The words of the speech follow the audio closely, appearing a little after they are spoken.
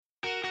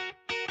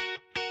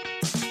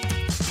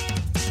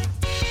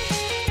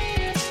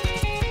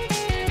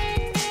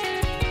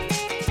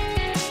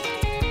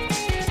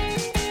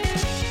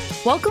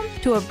Welcome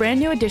to a brand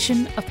new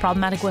edition of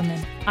Problematic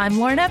Women. I'm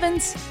Lauren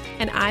Evans.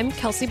 And I'm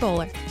Kelsey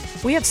Bowler.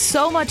 We have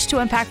so much to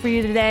unpack for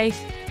you today.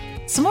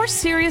 Some more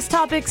serious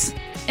topics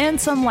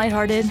and some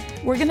lighthearted.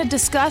 We're going to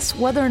discuss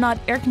whether or not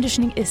air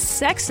conditioning is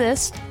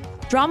sexist,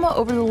 drama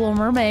over The Little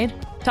Mermaid,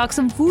 talk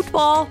some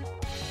football,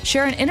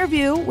 share an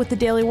interview with the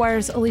Daily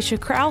Wire's Alicia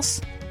Krause,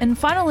 and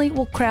finally,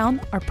 we'll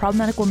crown our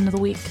Problematic Woman of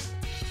the Week.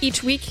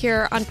 Each week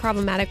here on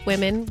Problematic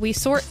Women, we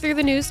sort through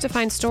the news to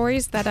find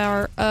stories that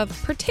are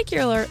of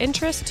particular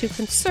interest to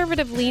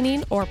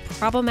conservative-leaning or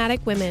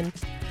problematic women.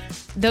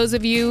 Those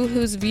of you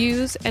whose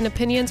views and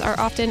opinions are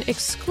often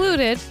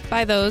excluded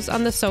by those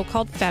on the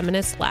so-called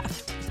feminist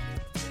left.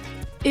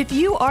 If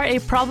you are a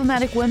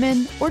problematic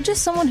woman or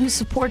just someone who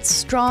supports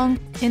strong,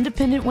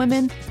 independent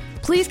women,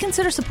 please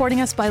consider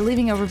supporting us by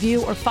leaving a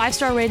review or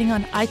 5-star rating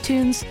on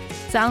iTunes,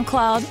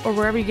 SoundCloud, or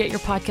wherever you get your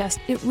podcast.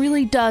 It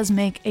really does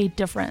make a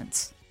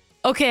difference.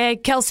 Okay,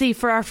 Kelsey,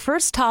 for our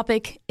first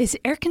topic, is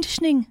air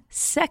conditioning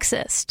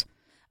sexist?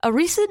 A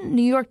recent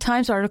New York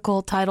Times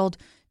article titled,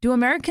 "Do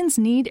Americans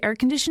Need Air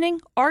Conditioning?"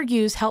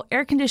 argues how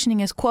air conditioning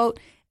is, quote,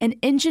 an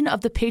engine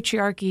of the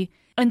patriarchy,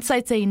 and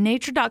cites a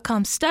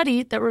Nature.com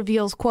study that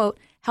reveals, quote,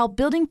 how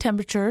building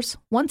temperatures,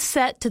 once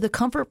set to the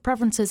comfort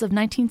preferences of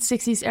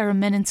 1960s era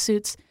men in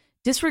suits,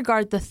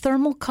 disregard the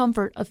thermal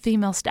comfort of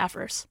female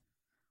staffers.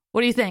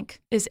 What do you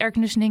think? Is air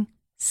conditioning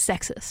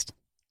sexist?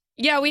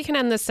 Yeah, we can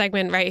end this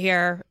segment right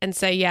here and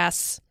say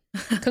yes.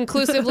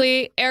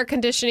 Conclusively, air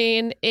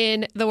conditioning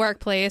in the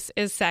workplace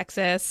is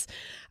sexist.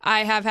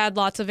 I have had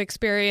lots of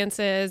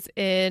experiences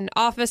in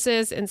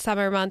offices in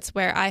summer months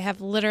where I have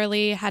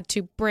literally had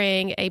to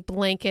bring a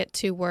blanket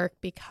to work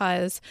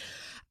because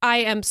I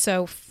am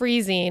so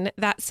freezing.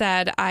 That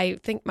said, I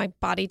think my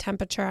body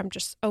temperature, I'm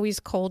just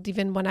always cold.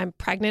 Even when I'm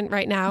pregnant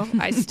right now,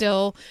 I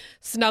still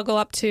snuggle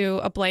up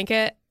to a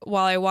blanket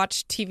while I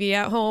watch TV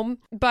at home.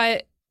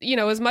 But, you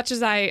know, as much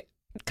as I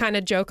kind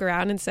of joke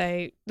around and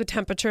say the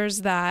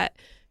temperatures that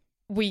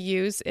we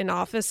use in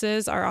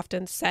offices are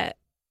often set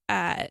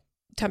at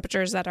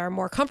temperatures that are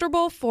more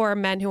comfortable for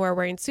men who are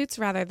wearing suits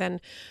rather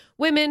than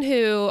women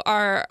who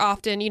are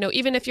often, you know,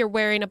 even if you're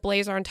wearing a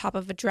blazer on top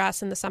of a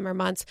dress in the summer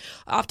months,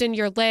 often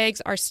your legs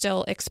are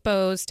still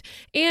exposed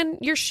and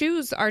your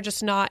shoes are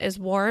just not as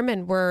warm.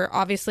 And we're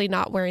obviously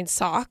not wearing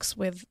socks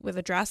with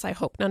a dress. I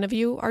hope none of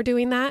you are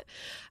doing that.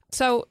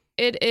 So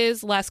it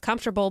is less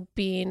comfortable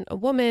being a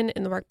woman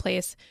in the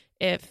workplace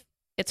if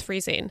it's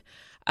freezing.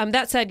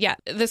 That said, yeah,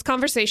 this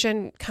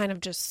conversation kind of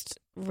just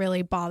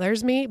really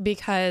bothers me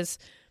because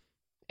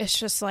it's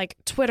just like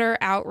Twitter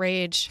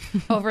outrage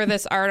over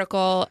this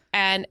article,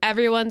 and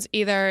everyone's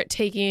either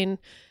taking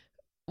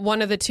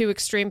one of the two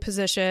extreme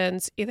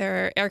positions.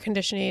 Either air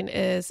conditioning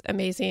is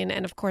amazing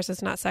and of course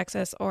it's not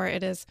sexist, or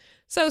it is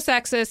so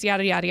sexist,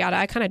 yada, yada, yada.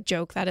 I kind of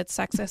joke that it's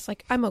sexist.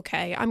 Like, I'm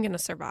okay. I'm going to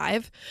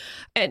survive.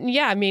 And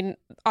yeah, I mean,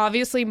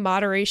 obviously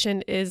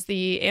moderation is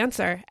the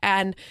answer.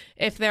 And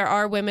if there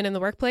are women in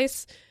the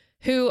workplace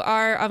who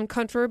are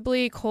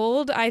uncomfortably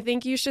cold, I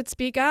think you should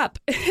speak up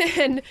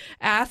and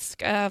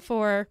ask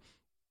for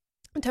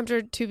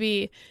temperature to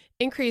be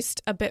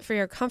increased a bit for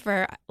your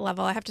comfort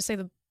level. I have to say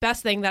the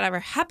best thing that ever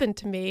happened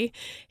to me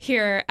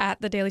here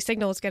at the Daily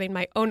Signal is getting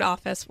my own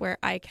office where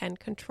I can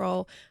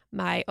control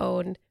my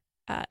own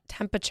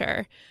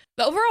temperature.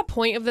 The overall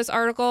point of this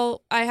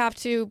article I have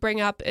to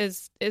bring up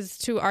is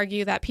to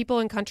argue that people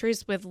in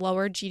countries with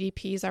lower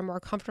GDPs are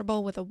more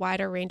comfortable with a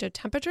wider range of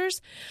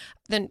temperatures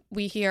than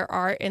we here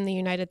are in the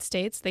United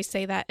States. They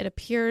say that it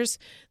appears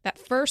that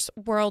first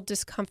world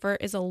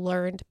discomfort is a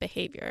learned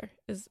behavior.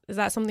 Is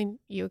that something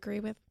you agree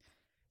with?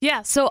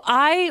 Yeah, so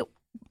I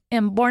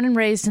am born and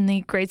raised in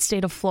the great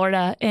state of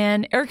Florida,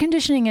 and air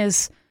conditioning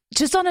is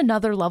just on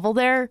another level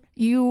there.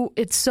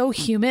 It's so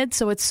humid,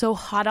 so it's so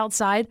hot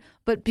outside,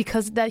 but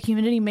because that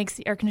humidity makes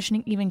the air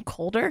conditioning even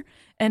colder.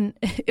 And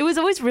it was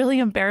always really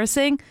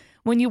embarrassing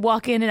when you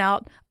walk in and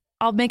out.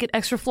 I'll make it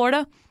extra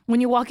Florida.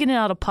 When you walk in and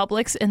out of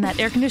Publix and that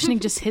air conditioning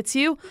just hits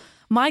you,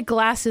 my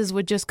glasses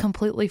would just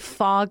completely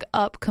fog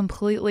up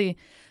completely.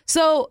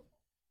 So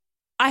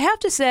I have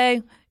to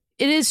say,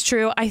 it is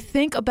true. I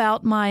think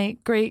about my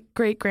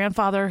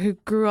great-great-grandfather who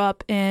grew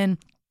up in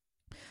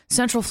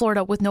Central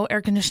Florida with no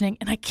air conditioning,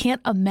 and I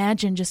can't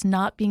imagine just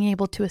not being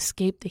able to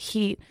escape the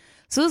heat.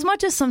 So as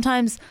much as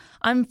sometimes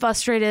I'm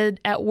frustrated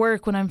at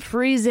work when I'm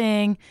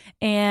freezing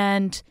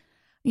and,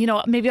 you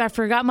know, maybe I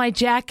forgot my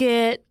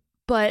jacket,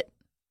 but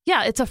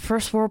yeah, it's a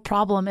first world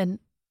problem, and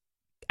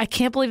I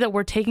can't believe that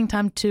we're taking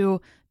time to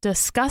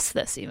discuss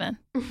this even.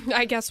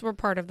 I guess we're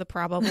part of the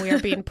problem. We are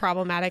being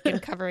problematic in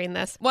covering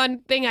this. One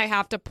thing I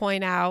have to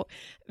point out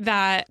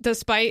that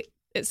despite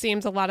it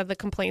seems a lot of the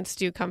complaints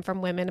do come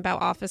from women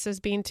about offices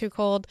being too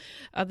cold.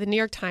 The New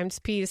York Times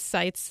piece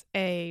cites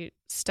a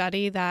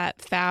study that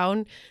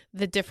found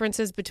the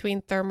differences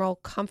between thermal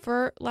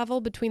comfort level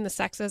between the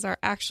sexes are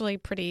actually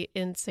pretty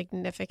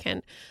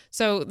insignificant.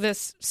 So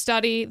this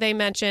study, they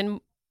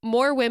mention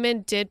more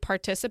women did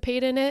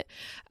participate in it,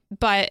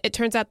 but it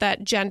turns out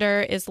that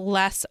gender is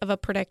less of a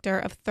predictor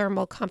of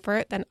thermal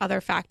comfort than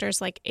other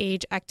factors like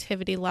age,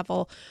 activity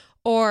level,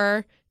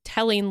 or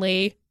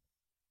tellingly,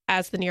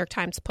 as the New York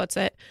Times puts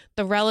it,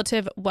 the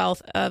relative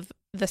wealth of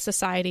the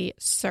society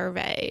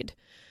surveyed.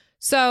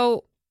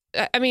 So,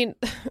 I mean,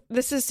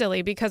 this is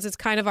silly because it's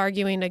kind of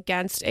arguing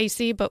against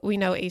AC, but we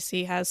know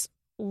AC has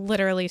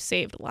literally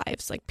saved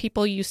lives. Like,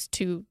 people used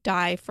to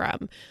die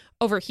from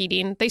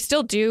overheating. They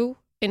still do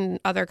in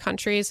other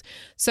countries.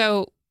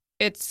 So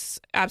it's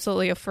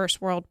absolutely a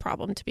first world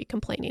problem to be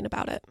complaining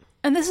about it.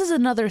 And this is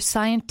another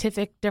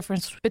scientific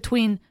difference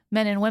between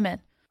men and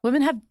women.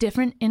 Women have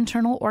different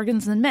internal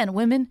organs than men.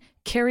 Women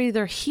carry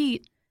their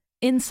heat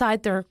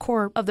inside their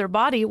core of their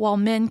body, while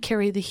men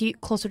carry the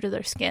heat closer to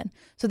their skin.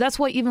 So that's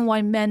why even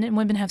why men and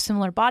women have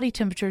similar body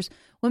temperatures,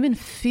 women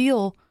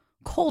feel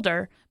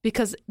colder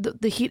because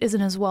the heat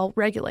isn't as well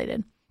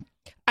regulated.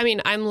 I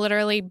mean, I'm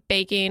literally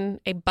baking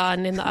a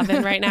bun in the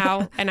oven right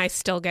now, and I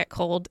still get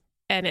cold,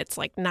 and it's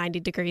like 90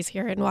 degrees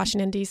here in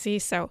Washington, D.C.,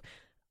 so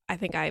I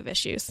think I have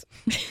issues.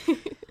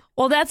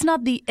 Well, that's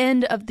not the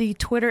end of the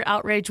Twitter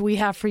outrage we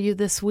have for you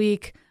this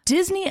week.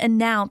 Disney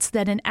announced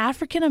that an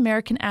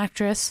African-American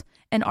actress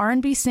and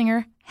R&B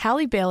singer,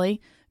 Halle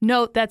Bailey,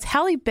 note that's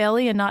Halle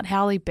Bailey and not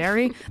Halle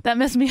Berry, that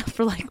messed me up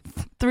for like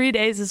 3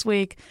 days this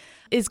week,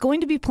 is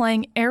going to be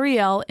playing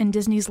Ariel in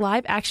Disney's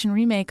live-action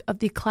remake of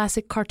the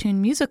classic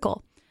cartoon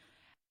musical.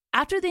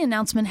 After the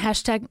announcement,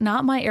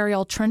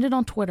 #NotMyAriel trended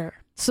on Twitter,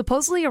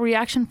 supposedly a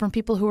reaction from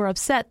people who were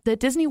upset that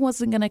Disney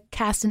wasn't going to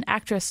cast an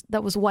actress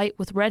that was white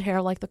with red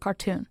hair like the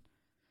cartoon.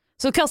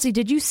 So, Kelsey,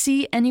 did you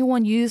see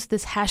anyone use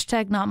this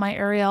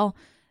 #NotMyAriel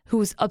who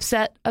was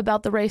upset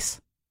about the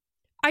race?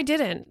 I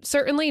didn't.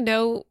 Certainly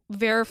no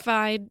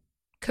verified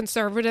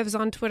conservatives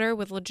on Twitter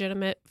with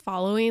legitimate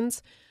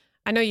followings.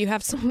 I know you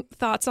have some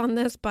thoughts on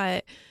this,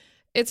 but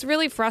it's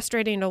really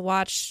frustrating to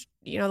watch.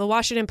 You know, the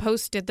Washington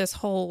Post did this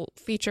whole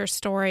feature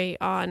story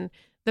on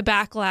the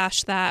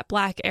backlash that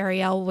Black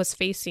Ariel was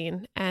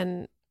facing.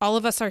 And all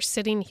of us are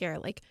sitting here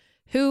like,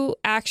 who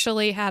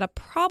actually had a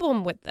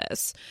problem with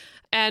this?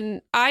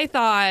 And I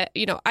thought,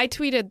 I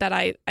tweeted that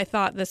I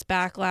thought this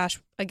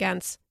backlash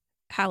against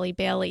Halle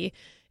Bailey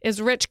is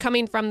rich,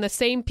 coming from the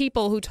same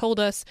people who told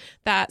us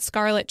that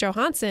Scarlett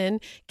Johansson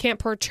can't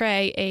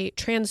portray a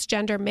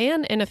transgender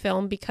man in a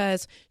film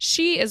because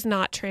she is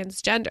not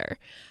transgender.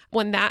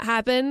 When that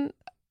happened,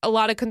 a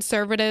lot of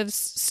conservatives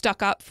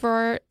stuck up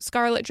for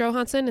Scarlett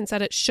Johansson and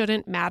said it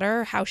shouldn't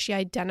matter how she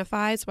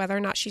identifies, whether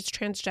or not she's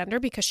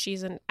transgender, because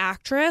she's an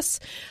actress.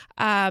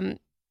 And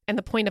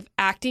the point of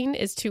acting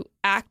is to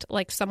act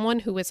like someone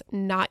who is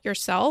not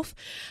yourself.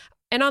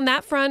 And on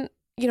that front,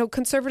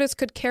 conservatives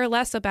could care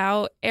less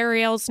about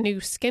Ariel's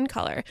new skin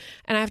color.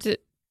 And I have to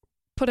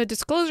put a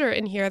disclosure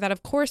in here that,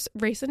 of course,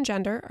 race and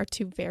gender are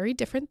two very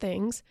different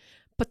things.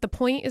 But the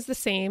point is the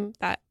same,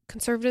 that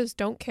conservatives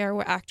don't care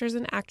what actors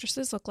and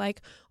actresses look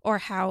like or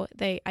how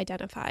they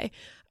identify.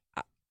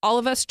 All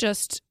of us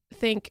just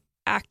think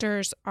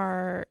actors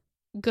are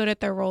good at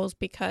their roles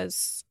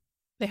because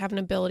they have an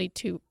ability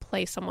to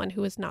play someone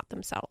who is not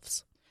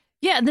themselves.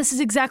 Yeah, and this is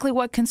exactly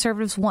what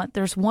conservatives want.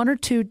 There's one or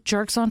two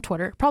jerks on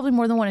Twitter, probably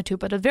more than one or two,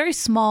 but a very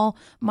small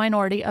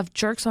minority of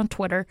jerks on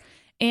Twitter,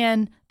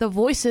 and the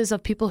voices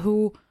of people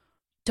who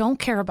don't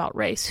care about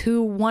race,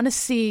 who want to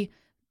see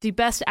the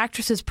best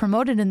actresses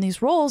promoted in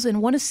these roles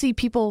and want to see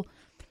people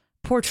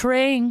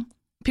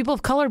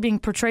of color being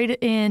portrayed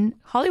in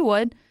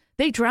Hollywood.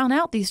 They drown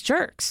out these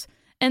jerks.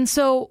 And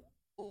so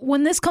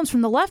when this comes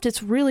from the left,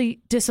 it's really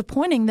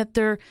disappointing that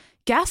they're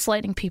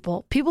gaslighting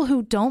people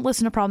who don't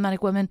listen to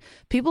problematic women,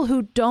 people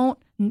who don't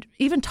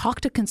even talk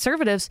to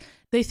conservatives.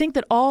 They think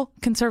that all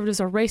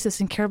conservatives are racist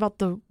and care about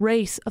the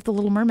race of the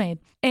Little Mermaid.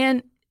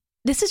 And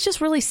this is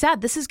just really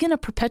sad. This is going to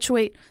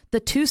perpetuate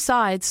the two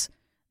sides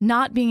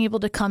not being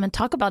able to come and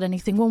talk about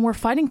anything when we're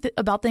fighting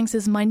about things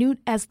as minute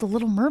as the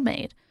Little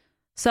Mermaid.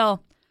 So,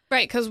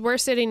 right, because we're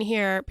sitting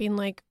here being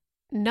like,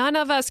 none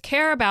of us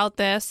care about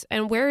this,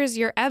 and where is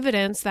your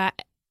evidence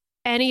that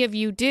any of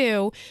you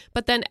do?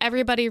 But then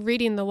everybody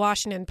reading the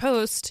Washington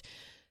Post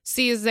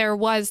sees there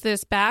was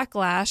this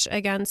backlash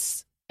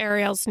against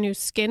Ariel's new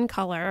skin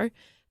color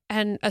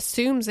and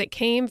assumes it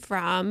came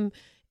from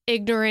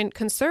ignorant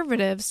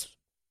conservatives,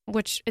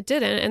 which it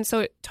didn't. And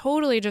so it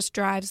totally just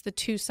drives the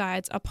two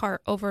sides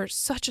apart over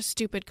such a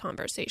stupid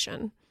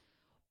conversation.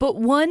 But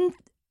one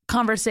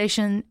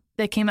conversation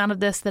that came out of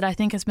this that I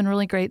think has been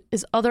really great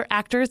is other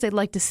actors they'd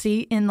like to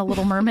see in The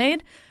Little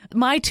Mermaid.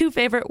 My two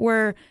favorite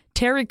were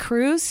Terry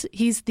Crews.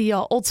 He's the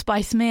Old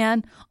Spice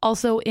man.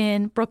 Also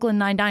in Brooklyn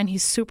Nine-Nine,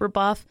 he's super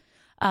buff.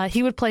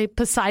 He would play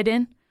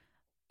Poseidon,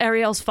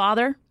 Ariel's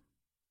father.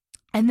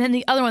 And then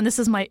the other one, this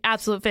is my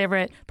absolute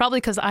favorite, probably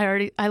because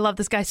I love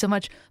this guy so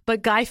much,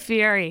 but Guy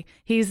Fieri.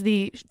 He's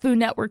the Food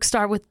Network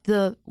star with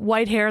the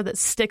white hair that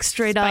sticks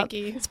straight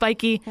Spiky. up.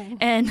 Spiky.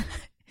 And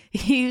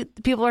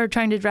people are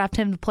trying to draft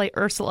him to play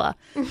Ursula,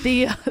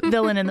 the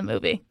villain in the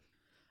movie.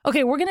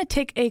 Okay, we're going to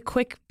take a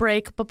quick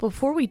break, but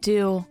before we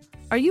do,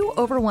 are you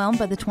overwhelmed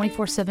by the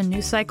 24/7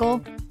 news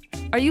cycle?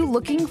 Are you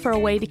looking for a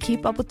way to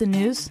keep up with the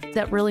news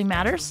that really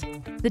matters?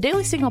 The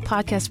Daily Signal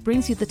podcast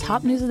brings you the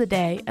top news of the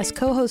day as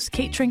co-hosts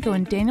Kate Trinko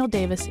and Daniel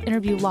Davis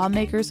interview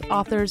lawmakers,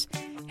 authors,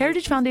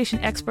 Heritage Foundation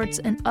experts,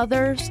 and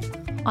others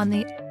on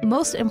the the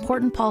most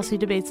important policy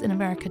debates in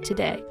America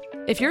today.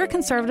 If you're a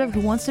conservative who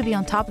wants to be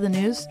on top of the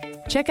news,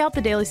 check out the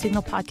Daily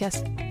Signal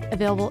podcast,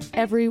 available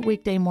every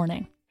weekday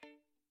morning.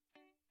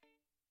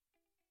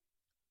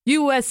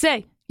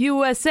 USA,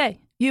 USA,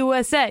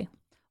 USA.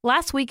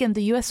 Last weekend,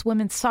 the U.S.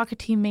 women's soccer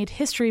team made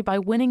history by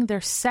winning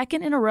their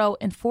second in a row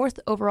and fourth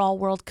overall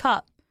World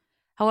Cup.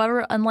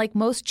 However, unlike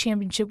most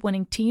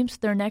championship-winning teams,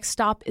 their next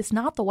stop is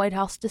not the White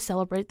House to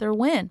celebrate their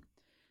win.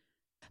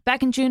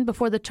 Back in June,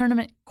 before the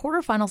tournament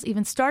quarterfinals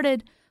even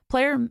started,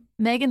 player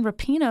Megan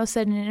Rapinoe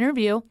said in an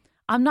interview,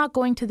 "I'm not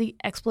going to the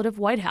expletive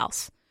White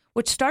House,"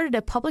 which started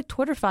a public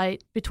Twitter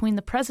fight between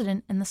the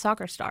president and the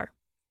soccer star.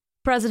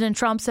 President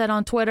Trump said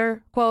on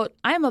Twitter, quote,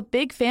 "I am a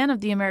big fan of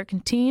the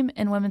American team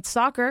and women's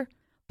soccer,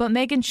 but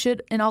Megan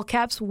should, in all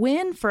caps,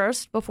 win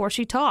first before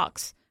she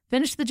talks.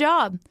 Finish the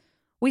job.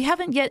 We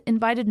haven't yet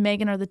invited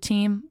Megan or the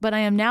team, but I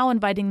am now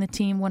inviting the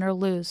team, win or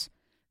lose.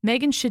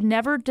 Megan should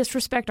never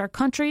disrespect our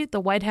country, the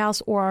White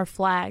House, or our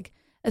flag,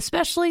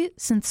 especially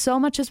since so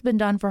much has been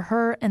done for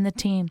her and the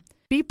team.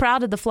 Be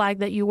proud of the flag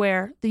that you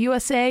wear. The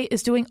USA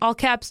is doing all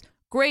caps,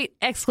 great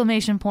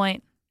exclamation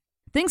point."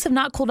 Things have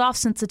not cooled off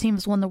since the team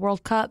has won the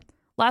World Cup.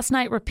 Last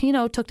night,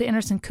 Rapinoe took to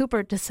Anderson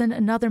Cooper to send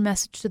another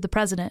message to the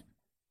president.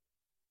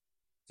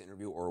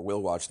 Interview, or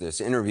will watch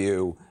this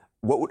interview.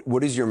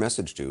 What is your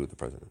message to the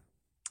president?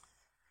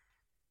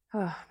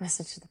 Oh,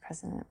 message to the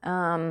president.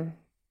 I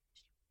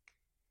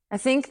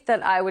think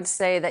that I would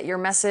say that your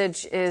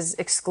message is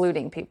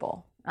excluding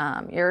people.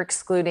 You're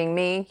excluding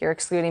me. You're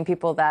excluding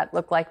people that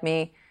look like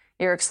me.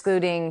 You're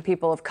excluding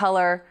people of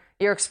color.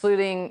 You're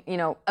excluding,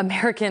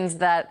 Americans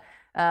that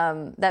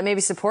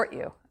maybe support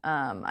you.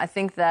 I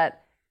think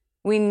that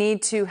we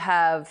need to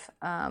have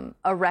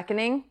a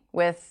reckoning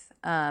with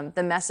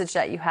the message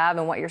that you have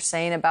and what you're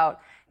saying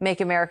about make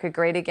America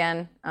great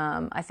again.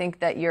 I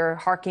think that you're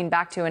harking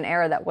back to an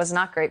era that was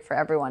not great for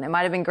everyone. It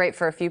might have been great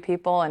for a few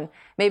people, and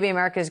maybe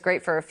America is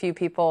great for a few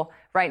people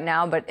right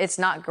now, but it's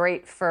not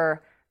great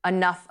for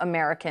enough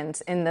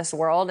Americans in this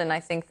world. And I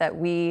think that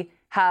we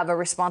have a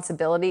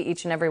responsibility,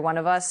 each and every one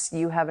of us.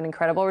 You have an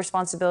incredible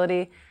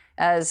responsibility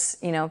as,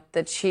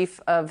 the chief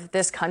of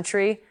this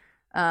country,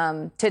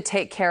 to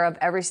take care of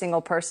every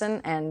single person,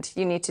 and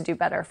you need to do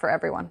better for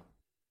everyone.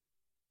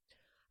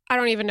 I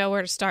don't even know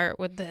where to start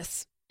with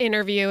this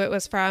interview. It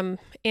was from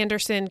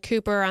Anderson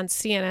Cooper on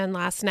CNN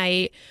last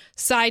night.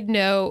 Side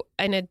note,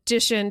 in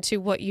addition to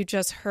what you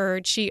just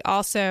heard, she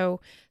also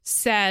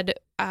said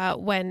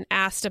when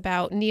asked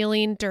about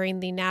kneeling during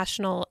the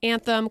national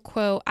anthem,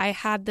 quote, "I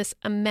had this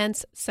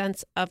immense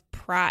sense of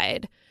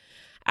pride."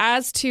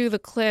 As to the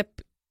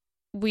clip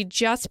we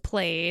just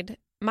played,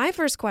 my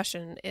first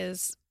question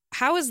is,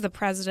 how is the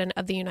president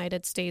of the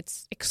United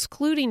States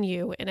excluding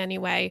you in any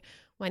way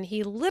when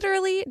he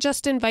literally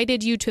just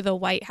invited you to the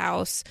White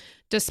House,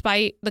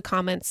 despite the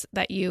comments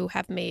that you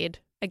have made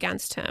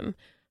against him?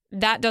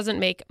 That doesn't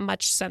make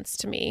much sense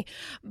to me.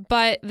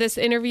 But this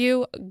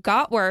interview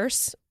got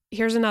worse.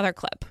 Here's another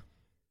clip.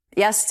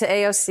 Yes to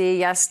AOC,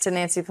 yes to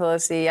Nancy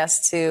Pelosi,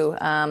 yes to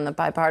the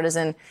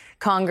bipartisan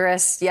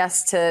Congress,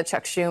 yes to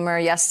Chuck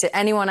Schumer, yes to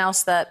anyone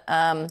else that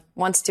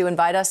wants to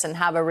invite us and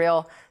have a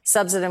real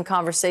substantive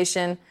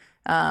conversation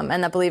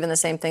and that believe in the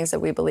same things that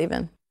we believe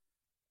in.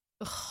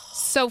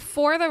 So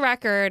for the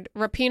record,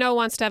 Rapinoe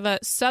wants to have a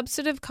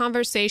substantive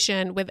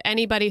conversation with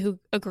anybody who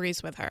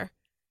agrees with her.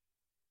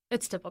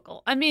 It's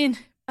typical. I mean,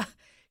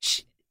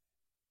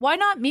 why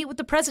not meet with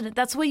the president?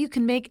 That's the way you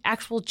can make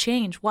actual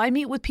change. Why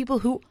meet with people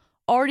who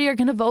already are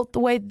going to vote the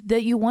way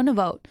that you want to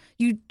vote?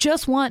 You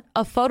just want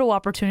a photo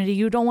opportunity.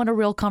 You don't want a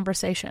real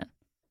conversation.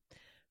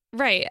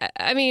 Right.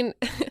 I mean,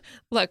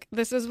 look,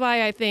 this is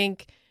why I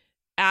think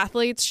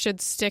athletes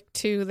should stick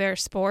to their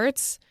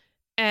sports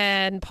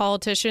and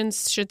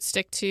politicians should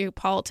stick to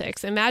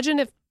politics. Imagine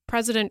if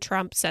President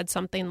Trump said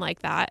something like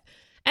that.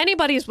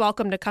 Anybody's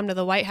welcome to come to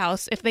the White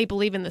House if they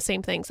believe in the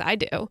same things I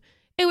do.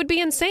 It would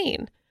be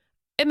insane.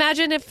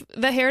 Imagine if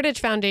the Heritage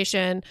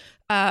Foundation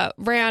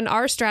ran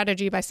our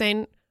strategy by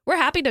saying, we're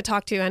happy to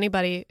talk to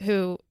anybody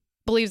who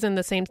believes in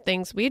the same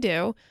things we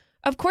do.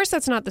 Of course,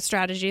 that's not the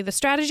strategy. The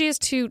strategy is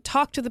to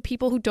talk to the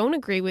people who don't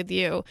agree with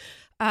you,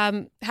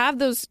 have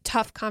those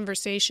tough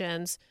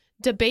conversations,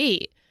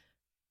 debate.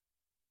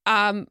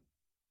 I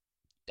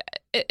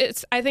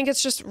think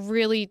it's just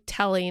really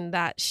telling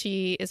that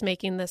she is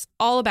making this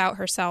all about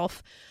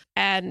herself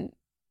and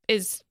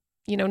is,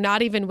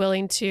 not even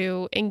willing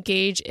to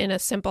engage in a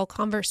simple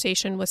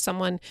conversation with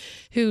someone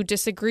who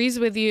disagrees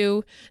with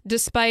you,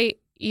 despite,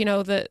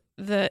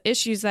 the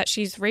issues that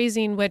she's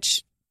raising,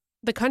 which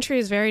the country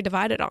is very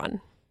divided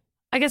on.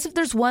 I guess if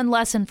there's one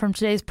lesson from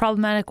today's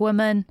Problematic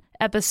Women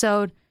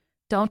episode,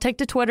 don't take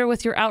to Twitter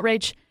with your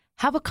outrage.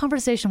 Have a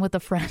conversation with a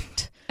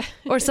friend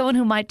or someone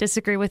who might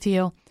disagree with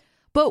you.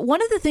 But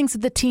one of the things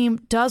that the team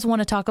does want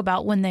to talk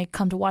about when they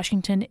come to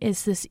Washington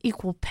is this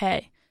equal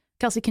pay.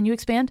 Kelsey, can you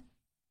expand?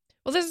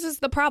 Well, this is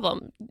the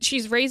problem.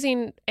 She's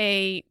raising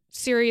a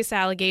serious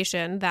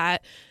allegation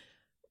that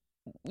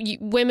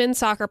women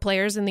soccer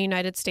players in the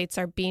United States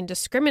are being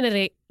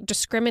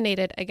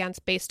discriminated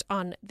against based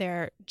on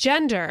their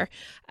gender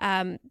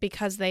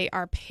because they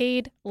are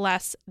paid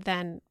less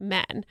than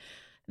men.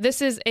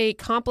 This is a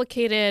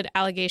complicated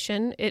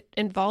allegation. It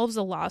involves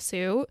a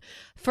lawsuit.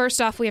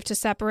 First off, we have to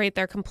separate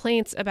their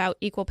complaints about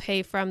equal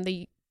pay from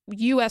the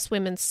U.S.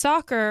 Women's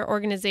Soccer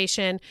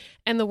Organization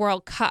and the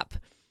World Cup.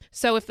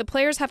 So if the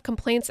players have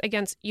complaints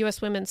against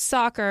U.S. Women's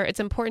Soccer, it's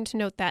important to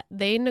note that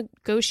they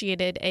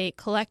negotiated a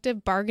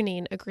collective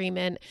bargaining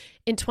agreement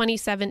in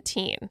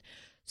 2017.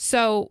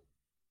 So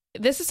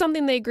this is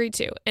something they agreed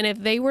to. And if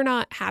they were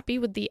not happy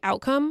with the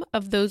outcome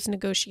of those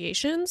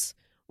negotiations,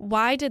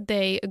 why did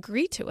they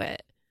agree to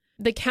it?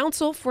 The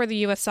counsel for the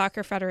U.S.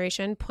 Soccer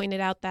Federation pointed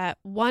out that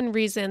one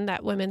reason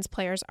that women's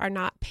players are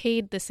not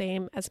paid the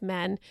same as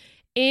men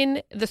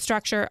in the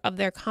structure of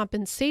their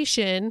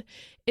compensation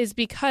is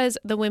because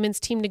the women's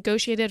team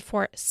negotiated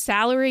for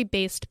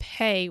salary-based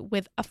pay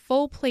with a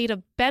full plate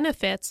of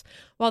benefits,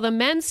 while the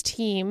men's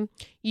team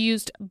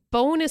used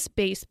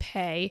bonus-based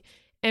pay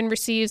and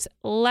receives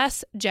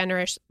less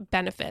generous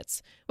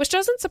benefits, which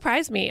doesn't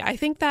surprise me. I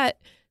think that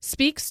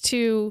speaks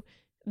to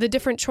the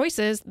different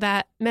choices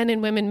that men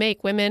and women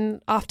make.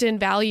 Women often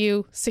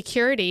value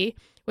security,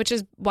 which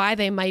is why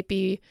they might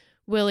be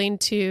willing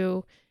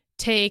to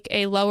take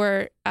a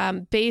lower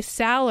base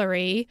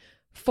salary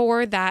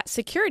for that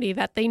security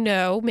that they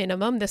know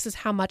minimum. This is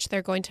how much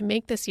they're going to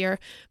make this year,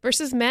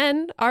 versus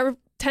men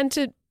tend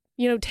to,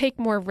 take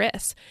more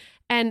risks.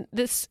 And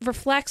this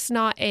reflects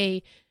not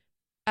a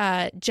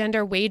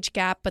gender wage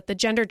gap, but the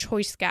gender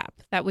choice gap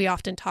that we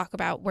often talk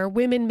about, where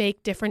women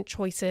make different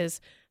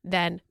choices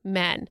than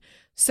men.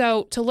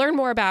 So to learn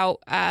more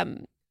about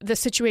the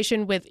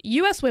situation with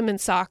U.S.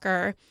 women's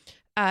soccer,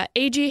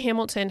 A.G.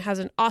 Hamilton has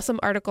an awesome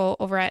article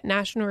over at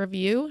National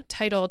Review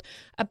titled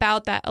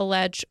 "About That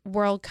Alleged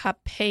World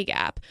Cup Pay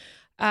Gap."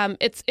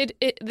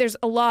 There's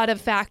a lot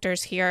of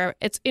factors here.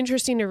 It's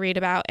interesting to read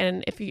about,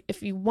 and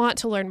if you want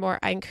to learn more,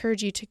 I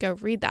encourage you to go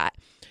read that.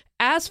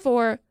 As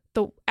for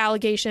the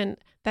allegation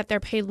that they're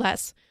paid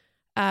less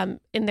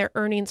in their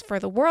earnings for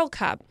the World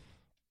Cup,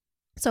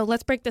 so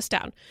let's break this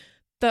down.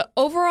 The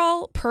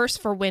overall purse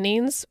for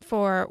winnings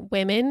for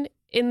women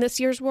in this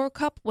year's World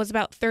Cup was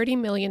about $30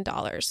 million.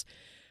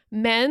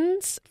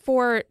 Men's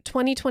for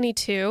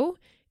 2022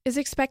 is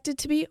expected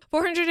to be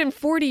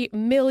 $440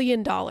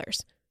 million.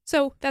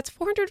 So that's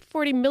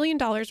 $440 million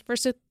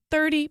versus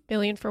 $30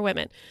 million for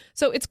women.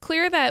 So it's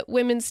clear that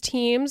women's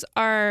teams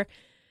are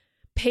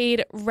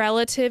paid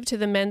relative to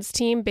the men's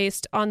team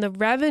based on the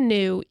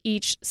revenue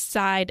each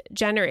side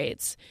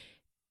generates.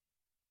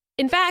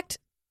 In fact,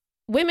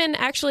 women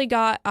actually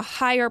got a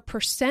higher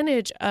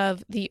percentage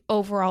of the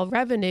overall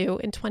revenue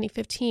in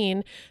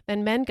 2015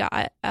 than men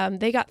got.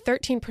 They got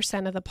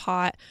 13% of the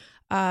pot,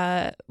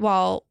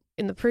 while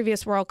in the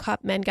previous World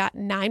Cup, men got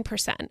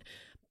 9%.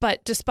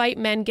 But despite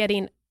men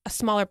getting a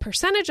smaller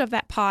percentage of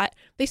that pot,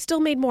 they still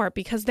made more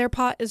because their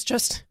pot is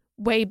just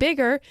way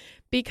bigger,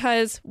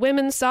 because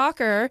women's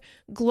soccer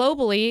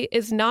globally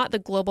is not the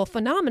global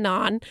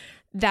phenomenon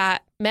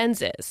that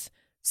men's is.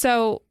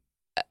 So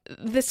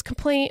this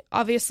complaint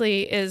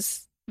obviously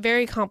is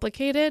very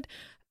complicated,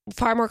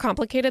 far more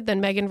complicated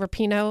than Megan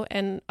Rapinoe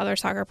and other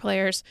soccer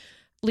players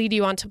lead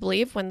you on to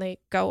believe when they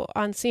go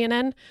on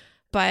CNN.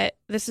 But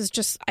this is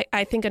just,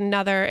 I think,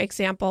 another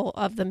example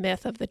of the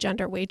myth of the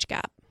gender wage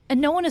gap. And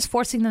no one is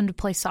forcing them to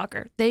play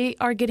soccer. They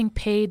are getting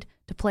paid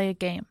to play a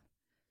game.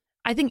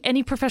 I think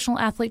any professional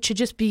athlete should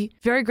just be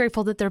very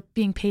grateful that they're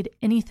being paid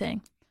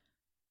anything.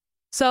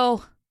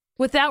 So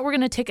with that, we're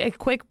going to take a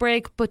quick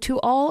break. But to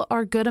all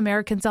our good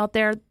Americans out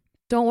there,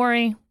 don't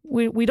worry.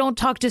 We don't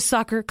talk just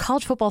soccer.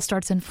 College football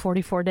starts in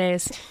 44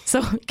 days.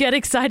 So get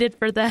excited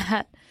for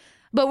that.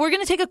 But we're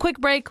going to take a quick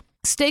break.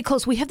 Stay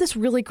close. We have this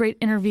really great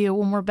interview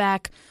when we're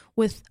back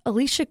with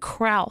Alicia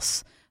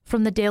Krause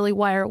from the Daily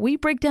Wire. We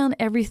break down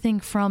everything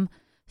from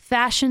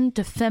fashion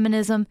to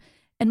feminism,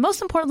 and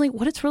most importantly,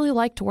 what it's really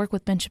like to work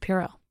with Ben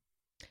Shapiro.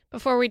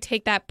 Before we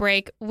take that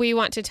break, we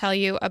want to tell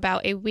you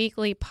about a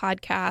weekly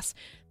podcast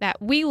that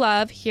we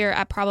love here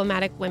at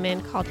Problematic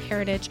Women called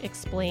Heritage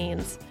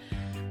Explains.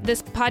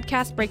 This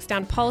podcast breaks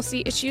down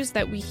policy issues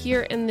that we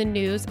hear in the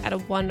news at a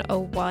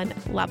 101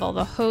 level.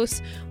 The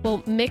hosts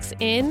will mix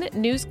in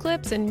news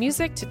clips and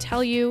music to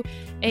tell you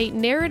a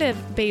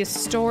narrative-based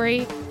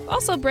story.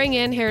 Also bring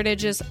in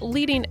Heritage's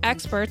leading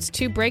experts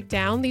to break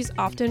down these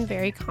often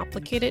very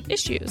complicated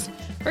issues.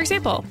 For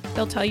example,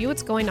 they'll tell you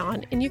what's going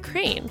on in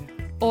Ukraine,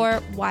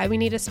 or why we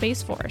need a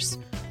space force,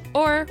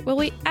 or will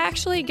we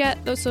actually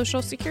get those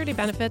Social Security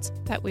benefits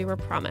that we were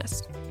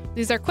promised.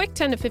 These are quick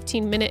 10 to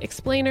 15 minute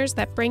explainers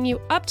that bring you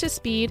up to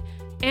speed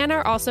and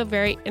are also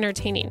very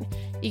entertaining.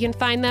 You can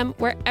find them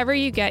wherever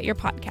you get your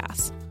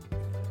podcasts.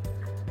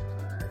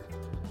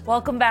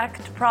 Welcome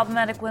back to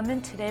Problematic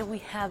Women. Today we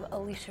have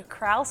Alicia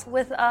Krause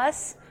with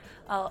us.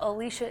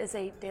 Alicia is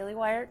a Daily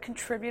Wire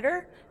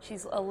contributor.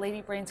 She's a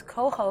Lady Brains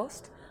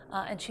co-host,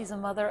 and she's a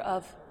mother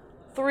of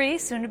 3,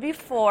 soon to be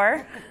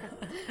 4.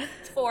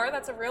 4,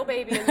 that's a real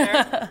baby in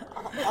there.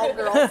 All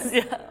girls.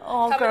 Yeah,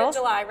 all Coming girls.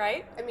 in July,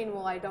 right? I mean,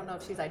 well, I don't know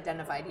if she's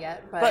identified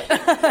yet, but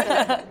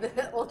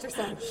the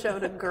ultrasound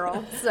showed a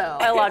girl, so.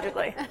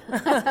 Biologically.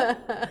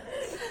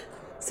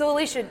 So,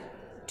 Alicia,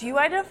 do you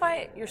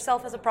identify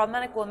yourself as a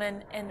problematic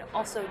woman, and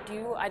also do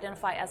you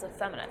identify as a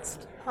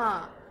feminist?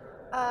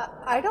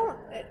 I don't.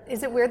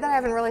 Is it weird that I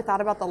haven't really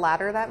thought about the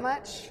latter that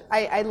much?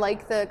 I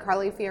like the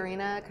Carly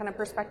Fiorina kind of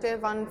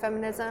perspective on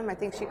feminism. I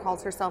think she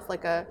calls herself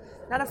like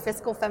not a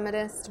fiscal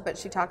feminist, but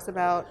she talks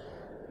about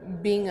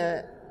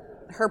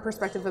her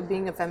perspective of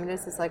being a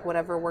feminist is like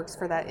whatever works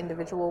for that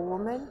individual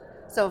woman.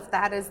 So if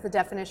that is the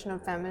definition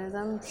of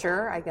feminism,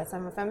 sure, I guess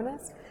I'm a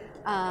feminist.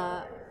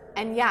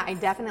 And yeah, I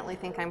definitely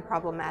think I'm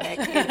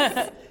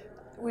problematic.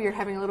 We were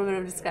having a little bit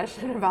of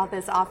discussion about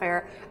this off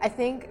air. I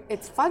think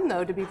it's fun,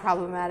 though, to be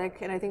problematic,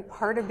 and I think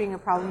part of being a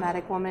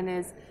problematic woman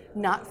is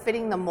not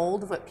fitting the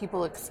mold of what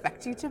people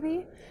expect you to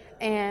be,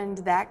 and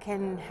that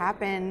can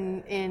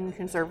happen in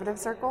conservative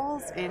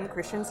circles, in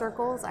Christian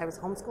circles. I was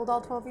homeschooled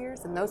all 12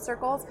 years in those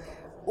circles,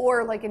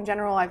 or like in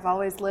general, I've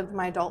always lived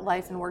my adult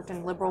life and worked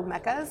in liberal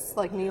meccas,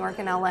 like New York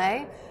and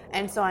LA,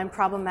 and so I'm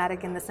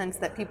problematic in the sense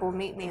that people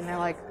meet me and they're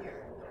like,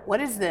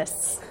 what is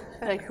this?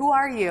 Like, who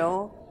are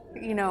you?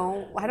 You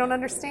know, I don't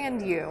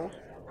understand you.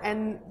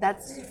 And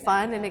that's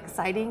fun and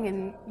exciting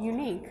and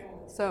unique.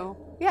 So,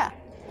 yeah.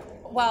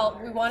 Well,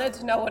 we wanted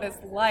to know what it's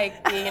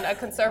like being a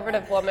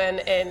conservative woman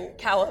in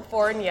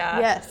California.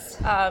 Yes.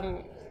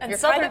 And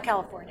Southern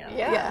California.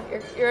 Yeah.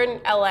 You're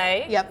in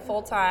LA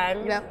full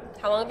time. Yep.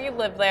 How long have you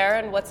lived there,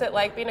 and what's it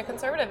like being a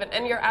conservative?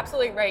 And you're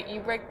absolutely right.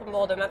 You break the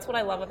mold, and that's what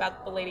I love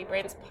about the Lady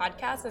Brains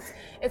podcast.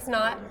 It's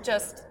not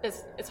just,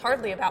 it's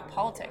hardly about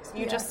politics.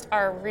 You just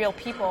are real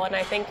people, and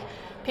I think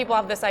people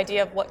have this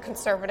idea of what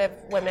conservative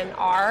women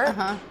are,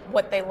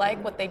 what they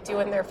like, what they do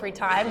in their free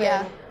time,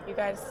 and you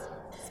guys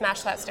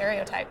smash that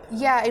stereotype.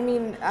 Yeah, I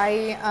mean,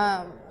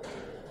 I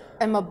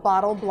am a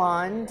bottle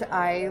blonde.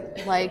 I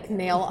like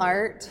nail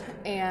art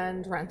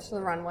and Run to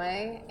the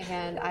Runway,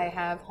 and I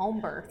have home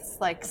births.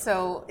 Like,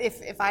 so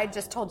if I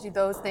just told you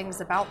those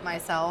things about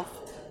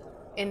myself,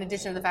 in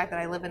addition to the fact that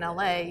I live in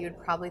LA, you'd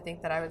probably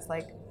think that I was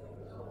like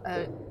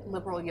a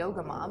liberal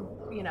yoga mom,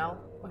 you know,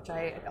 which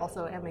I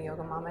also am a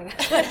yoga mom, I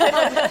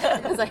guess,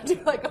 because I do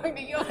like going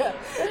to yoga.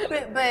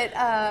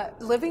 But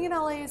living in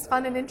LA is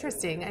fun and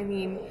interesting. I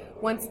mean,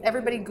 once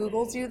everybody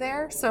Googles you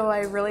there, so I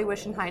really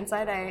wish in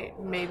hindsight I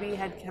maybe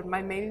had kept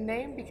my maiden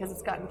name because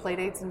it's gotten play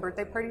dates and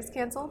birthday parties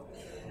canceled.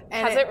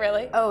 And Has it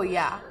really? Oh,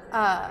 yeah.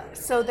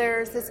 So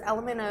there's this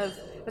element of,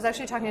 I was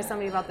actually talking to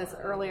somebody about this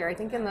earlier, I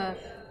think in the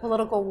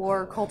political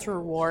war, culture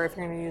war, if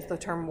you're going to use the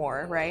term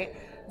war, right?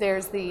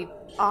 There's the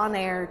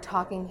on-air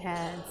talking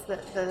heads,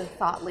 the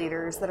thought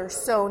leaders that are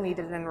so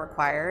needed and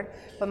required.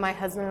 But my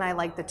husband and I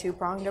like the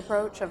two-pronged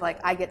approach of like,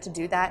 I get to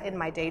do that in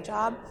my day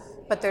job,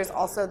 but there's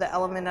also the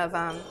element of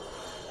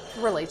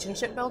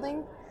relationship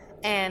building.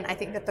 And I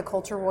think that the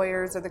culture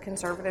warriors are the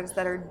conservatives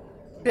that are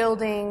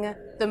building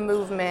the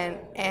movement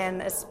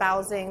and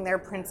espousing their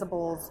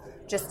principles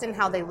just in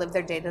how they live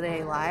their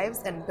day-to-day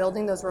lives and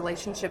building those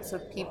relationships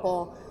with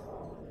people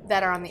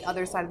that are on the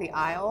other side of the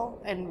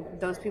aisle, and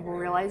those people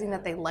realizing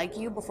that they like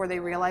you before they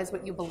realize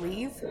what you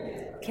believe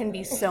can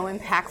be so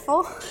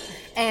impactful.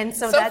 And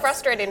so that's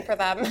frustrating for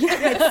them.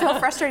 It's so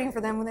frustrating for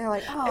them when they're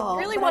like, oh, I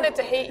really wanted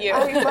to hate you.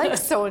 I like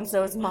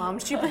so-and-so's mom.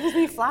 She brings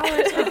me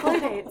flowers for play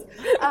dates.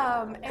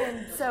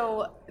 And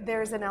so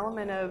there's an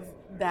element of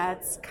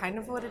that's kind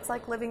of what it's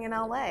like living in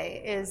LA,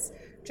 is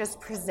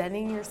just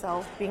presenting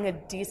yourself, being a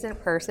decent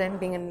person,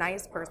 being a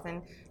nice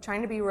person,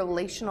 trying to be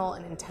relational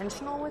and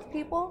intentional with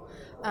people,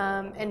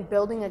 and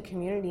building a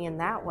community in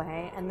that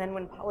way. And then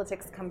when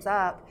politics comes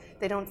up,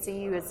 they don't see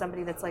you as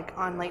somebody that's like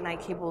on late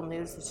night cable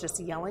news that's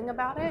just yelling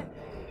about it.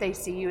 They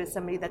see you as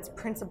somebody that's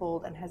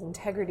principled and has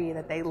integrity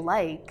that they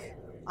like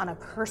on a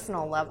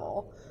personal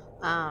level.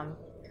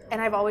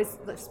 And I've always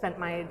spent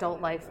my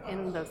adult life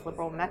in those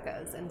liberal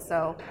meccas, and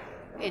so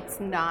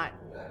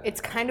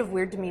it's kind of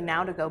weird to me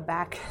now to go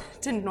back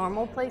to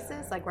normal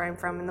places, like where I'm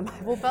from in the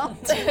Bible Belt.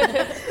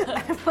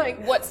 I'm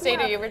like, what state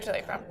are you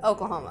originally from?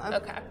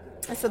 Oklahoma. Okay.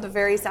 So the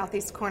very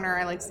southeast corner,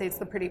 I like to say it's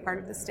the pretty part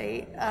of the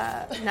state,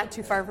 not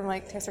too far from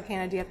like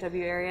Texarkana,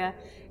 DFW area.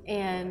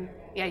 And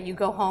yeah, you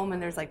go home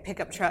and there's like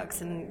pickup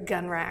trucks and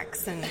gun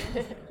racks and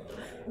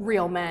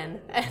real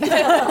men.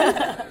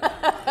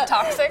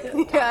 Toxic?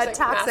 Yeah,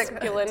 toxic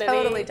masculinity.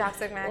 Totally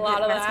toxic A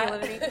lot of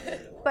masculinity.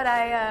 that. But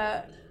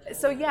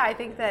I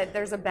think that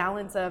there's a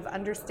balance of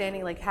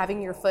understanding, like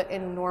having your foot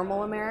in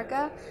normal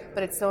America,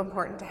 but it's so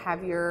important to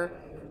have your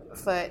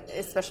foot,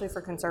 especially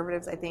for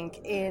conservatives, I think,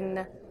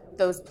 in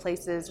those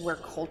places where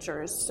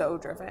culture is so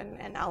driven.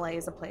 And LA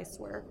is a place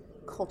where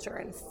culture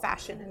and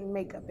fashion and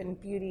makeup and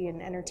beauty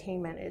and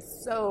entertainment is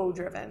so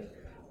driven.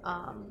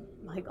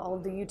 Like all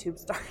of the YouTube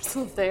stars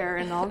live there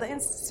and all the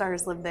Insta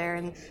stars live there,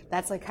 and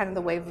that's like kind of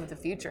the wave of the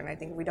future. And I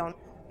think if we don't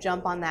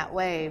jump on that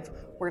wave,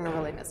 we're going to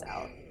really miss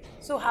out.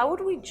 So how would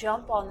we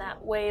jump on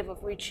that wave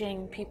of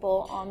reaching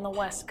people on the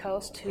West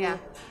Coast who,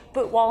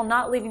 but while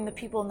not leaving the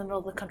people in the middle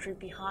of the country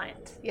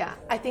behind? Yeah,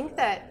 I think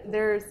that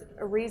there's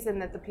a reason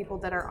that the people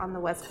that are on the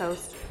West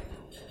Coast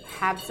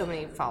have so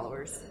many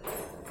followers.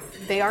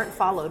 They aren't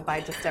followed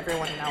by just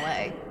everyone in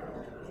LA.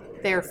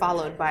 They're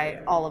followed by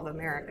all of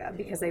America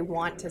because they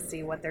want to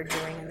see what they're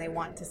doing and they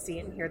want to see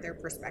and hear their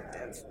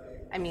perspective.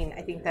 I mean,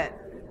 I think that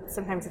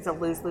sometimes it's a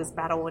lose-lose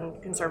battle when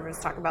conservatives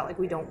talk about, like,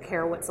 we don't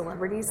care what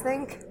celebrities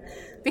think,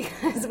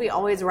 because we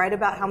always write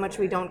about how much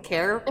we don't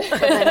care, but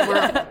then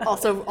we're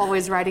also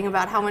always writing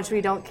about how much we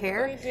don't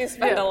care. We do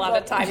spend a lot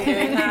of time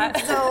doing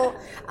that. So,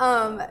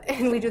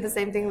 and we do the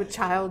same thing with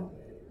child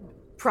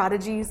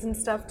prodigies and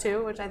stuff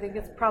too, which I think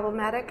is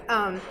problematic.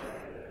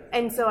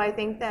 And so I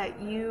think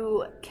that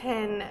you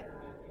can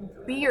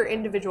be your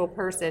individual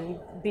person,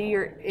 be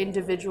your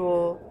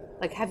individual,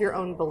 like, have your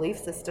own belief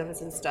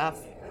systems and stuff.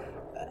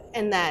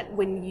 And that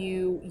when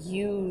you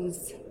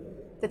use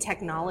the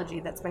technology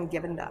that's been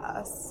given to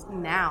us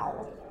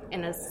now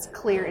in a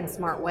clear and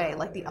smart way,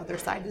 like the other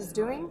side is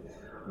doing,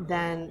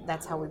 then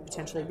that's how we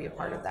potentially be a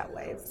part of that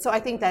wave. So I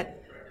think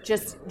that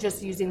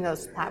just using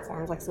those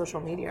platforms like social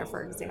media,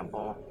 for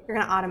example, you're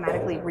going to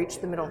automatically reach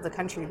the middle of the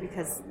country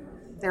because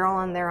they're all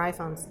on their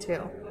iPhones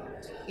too,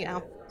 you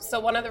know? So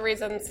one of the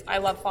reasons I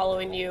love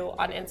following you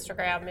on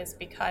Instagram is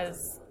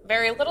because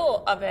very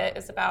little of it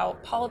is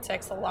about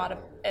politics. A lot of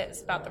it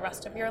is about the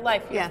rest of your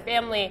life, your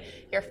family,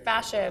 your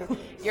fashion,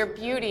 your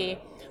beauty.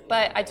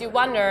 But I do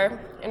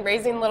wonder, in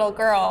raising little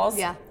girls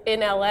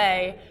in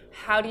LA,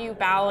 how do you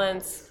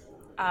balance,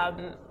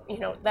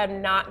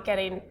 them not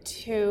getting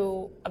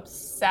too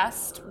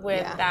obsessed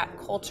with that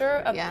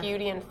culture of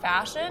beauty and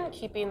fashion,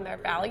 keeping their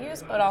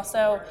values, but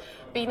also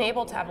being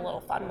able to have a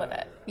little fun with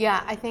it?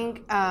 Yeah, I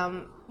think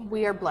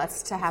we are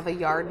blessed to have a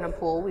yard and a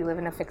pool. We live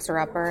in a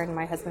fixer-upper, and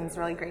my husband's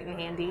really great and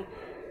handy.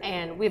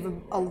 And we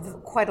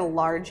have quite a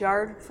large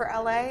yard for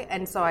LA,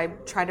 and so I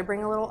try to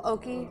bring a little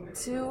Okie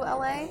to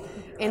LA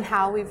in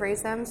how we've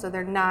raised them. So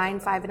they're 9,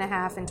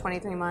 5.5, and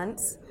 23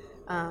 months.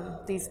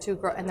 These two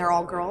girls, and they're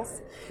all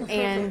girls.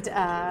 And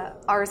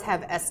ours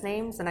have S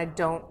names, and I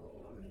don't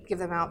give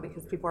them out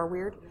because people are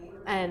weird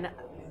and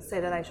say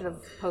that I should have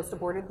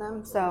post-aborted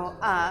them. So,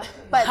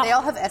 but they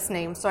all have S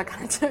names, so I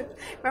kind of took,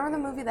 remember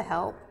the movie The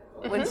Help?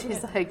 When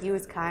she's like, you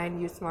was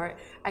kind, you smart.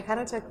 I kind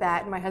of took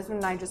that, and my husband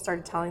and I just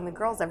started telling the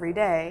girls every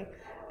day,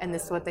 and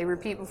this is what they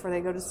repeat before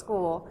they go to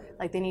school,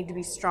 like, they need to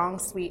be strong,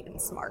 sweet,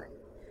 and smart.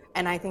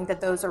 And I think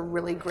that those are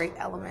really great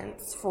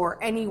elements for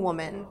any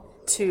woman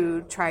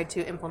to try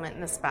to implement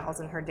and espouse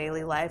in her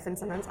daily life. And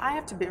sometimes I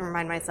have to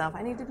remind myself,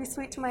 I need to be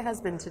sweet to my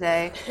husband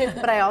today.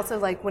 But I also,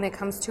 like, when it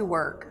comes to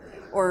work,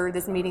 or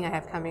this meeting I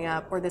have coming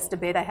up, or this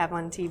debate I have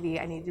on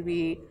TV, I need to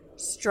be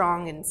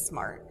strong and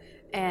smart.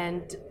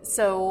 And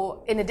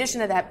so in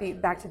addition to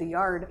that, back to the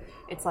yard,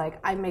 it's like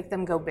I make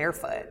them go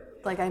barefoot.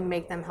 Like, I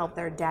make them help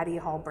their daddy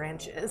haul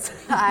branches.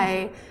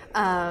 I,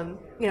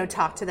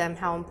 talk to them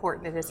how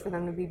important it is for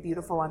them to be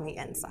beautiful on the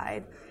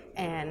inside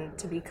and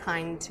to be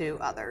kind to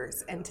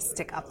others and to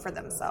stick up for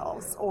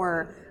themselves.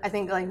 Or I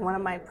think, like, one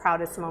of my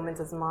proudest moments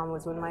as a mom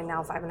was when my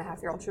now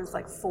 5.5-year-old, she was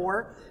like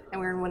 4,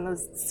 and we were in one of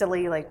those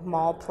silly, like,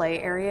 mall play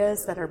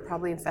areas that are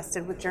probably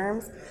infested with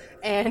germs.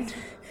 And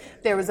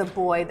there was a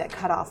boy that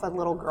cut off a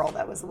little girl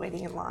that was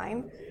waiting in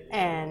line.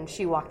 And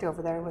she walked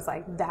over there and was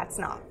like, that's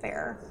not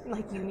fair.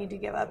 Like, you need to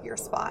give up your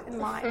spot in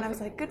line. And I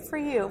was like, good for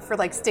you for,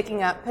 like,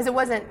 sticking up. Because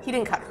he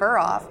didn't cut her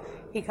off.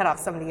 He cut off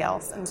somebody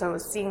else. And so it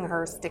was seeing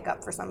her stick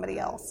up for somebody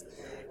else.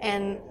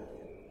 And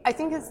I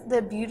think it's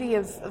the beauty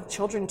of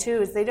children,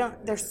 too, is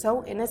they're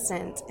so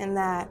innocent in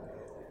that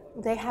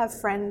they have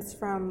friends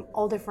from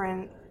all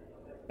different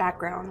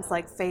backgrounds,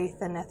 like faith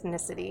and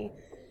ethnicity.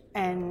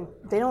 And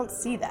they don't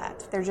see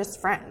that. They're just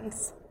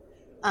friends.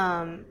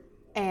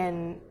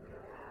 And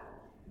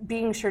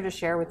being sure to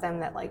share with them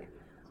that, like,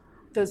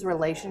 those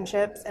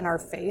relationships and our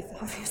faith,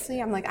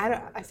 obviously, I'm like,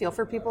 I feel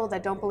for people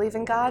that don't believe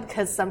in God,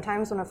 because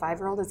sometimes when a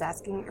 5-year-old is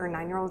asking, or a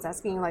 9-year-old is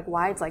asking you, like,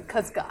 why, it's like,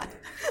 'cause God.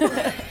 All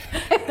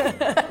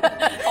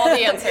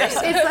the answers.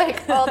 It's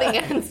like all the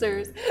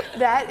answers.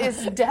 That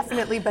is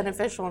definitely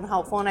beneficial and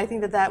helpful, and I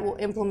think that will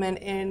implement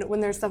in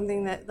when there's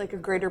something that, like, a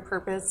greater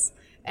purpose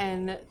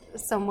and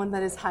someone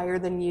that is higher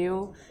than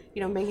you,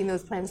 making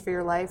those plans for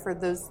your life, or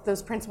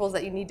those principles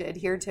that you need to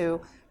adhere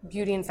to.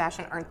 Beauty and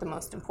fashion aren't the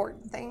most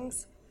important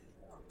things.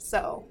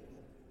 So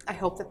I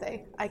hope that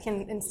I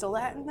can instill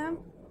that in them.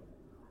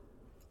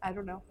 I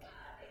don't know.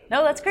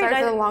 No, that's great.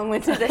 Sorry for the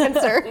long-winded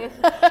answer.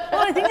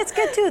 Well, I think it's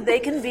good, too. They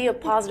can be a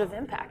positive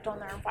impact on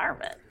their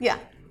environment. Yeah.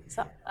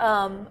 So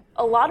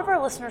a lot of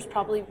our listeners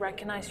probably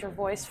recognize your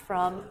voice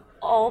from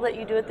all that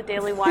you do at the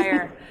Daily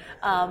Wire.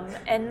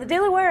 And the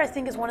Daily Wire, I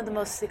think, is one of the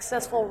most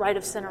successful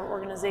right-of-center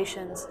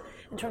organizations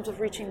in terms of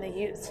reaching the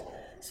youth.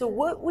 So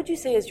what would you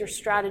say is your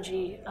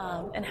strategy,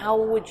 and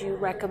how would you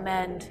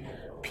recommend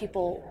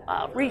people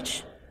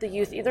reach the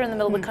youth, either in the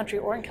middle of the country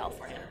or in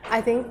California?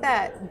 I think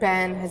that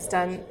Ben has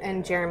done,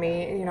 and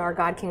Jeremy, our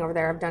God King over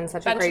there, have done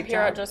such a great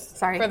Shapiro, job. just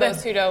Sorry. for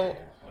those who don't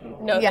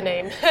know the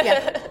name.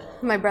 Yeah,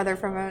 my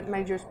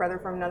Jewish brother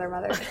from another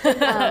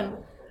mother.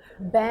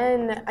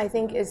 Ben, I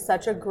think, is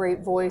such a great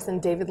voice,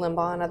 and David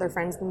Limbaugh and other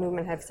friends in the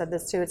movement have said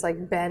this too. It's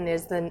like Ben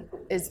is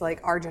like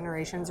our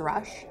generation's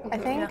Rush, I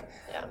think.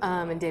 Yeah.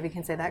 And David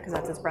can say that because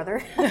that's his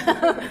brother.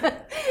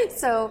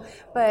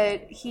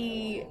 But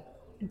he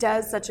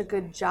does such a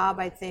good job,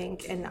 I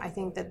think, and I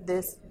think that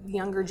this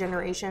younger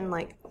generation,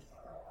 like,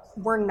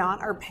 we're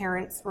not our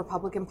parents'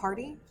 Republican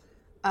Party.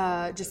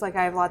 Just like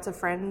I have lots of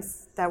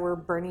friends that were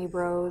Bernie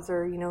bros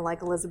or,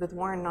 like Elizabeth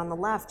Warren on the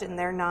left, and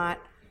they're not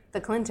the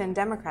Clinton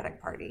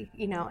Democratic Party,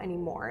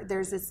 anymore.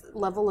 There's this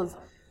level of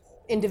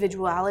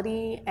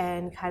individuality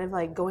and kind of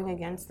like going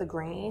against the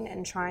grain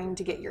and trying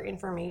to get your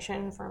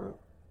information from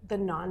the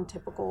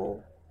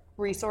non-typical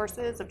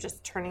resources of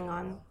just turning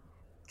on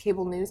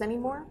cable news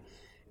anymore.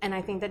 And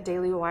I think that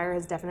Daily Wire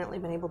has definitely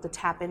been able to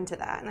tap into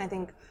that. And I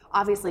think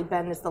obviously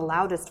Ben is the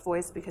loudest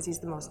voice because he's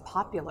the most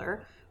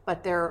popular,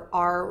 but there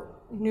are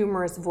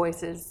numerous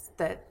voices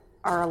that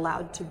are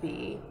allowed to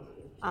be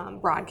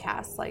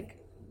broadcast. Like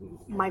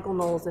Michael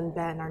Knowles and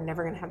Ben are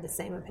never going to have the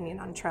same opinion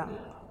on Trump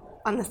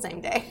on the same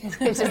day.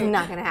 It's just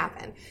not going to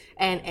happen.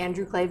 And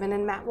Andrew Klavan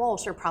and Matt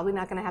Walsh are probably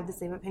not going to have the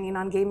same opinion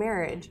on gay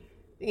marriage,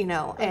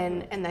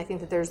 and I think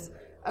that there's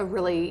a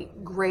really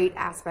great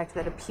aspect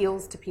that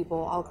appeals to people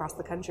all across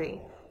the country,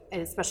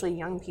 and especially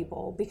young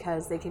people,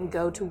 because they can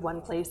go to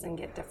one place and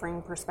get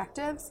differing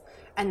perspectives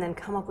and then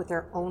come up with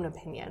their own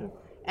opinion.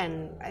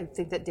 And I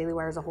think that Daily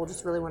Wire as a whole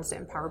just really wants to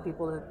empower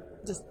people to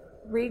just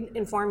read,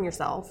 inform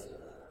yourself,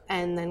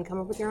 and then come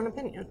up with your own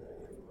opinion.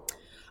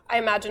 I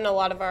imagine a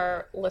lot of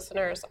our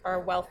listeners are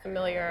well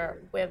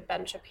familiar with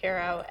Ben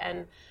Shapiro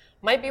and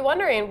might be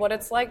wondering what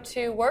it's like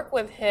to work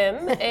with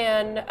him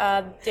and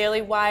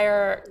Daily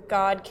Wire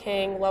God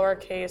King,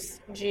 lowercase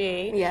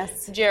g,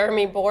 yes,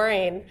 Jeremy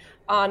Boring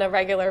on a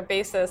regular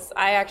basis.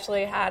 I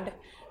actually had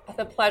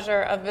the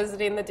pleasure of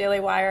visiting the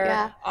Daily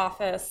Wire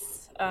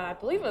office, I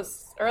believe it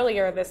was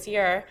earlier this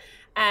year,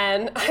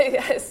 and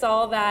I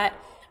saw that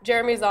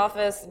Jeremy's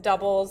office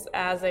doubles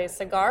as a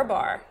cigar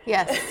bar.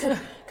 Yes.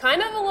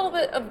 Kind of a little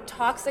bit of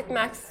toxic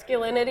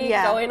masculinity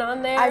going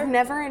on there. I've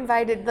never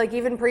invited, like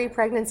even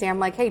pre-pregnancy, I'm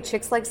like, hey,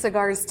 chicks like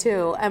cigars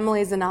too.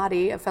 Emily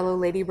Zanotti, a fellow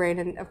Lady Brain,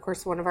 and of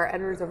course one of our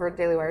editors over at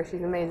Daily Wire,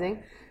 she's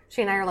amazing.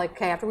 She and I are like,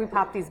 okay, after we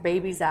pop these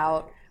babies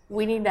out,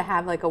 we need to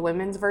have like a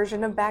women's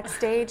version of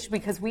Backstage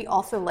because we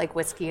also like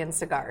whiskey and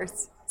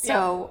cigars.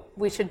 So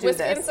we should do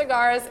whiskey this. And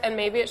cigars, and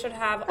maybe it should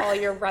have all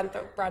your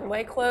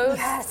runway clothes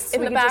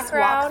in the background. Just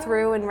walk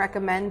through and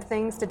recommend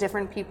things to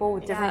different people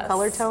with different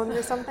color tones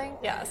or something.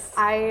 Yes.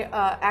 I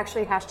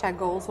actually hashtag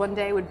goals one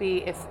day would be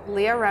if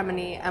Leah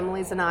Remini,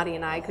 Emily Zanotti,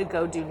 and I could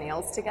go do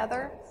nails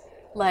together.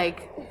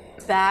 Like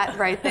that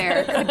right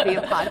there could be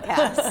a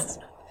podcast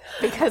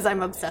because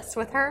I'm obsessed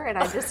with her and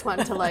I just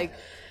want to like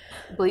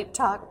bleep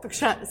talk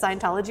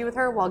Scientology with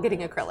her while getting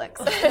acrylics.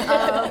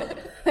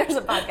 There's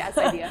a podcast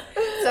idea.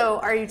 So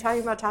are you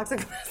talking about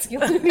toxic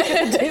masculinity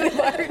in Daily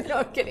Wire? No,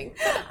 I'm kidding.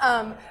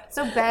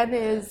 So Ben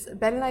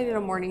and I did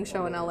a morning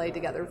show in LA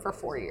together for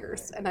 4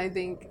 years. And I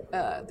think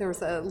there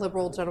was a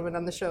liberal gentleman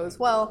on the show as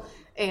well.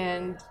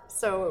 And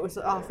so it was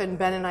often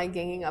Ben and I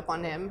ganging up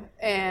on him.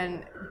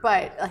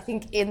 But I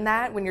think in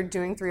that, when you're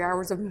doing 3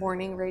 hours of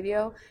morning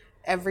radio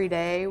every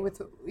day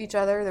with each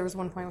other, there was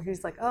one point where he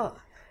was like, oh,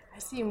 I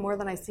see you more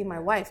than I see my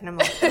wife. And I'm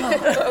like,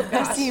 oh,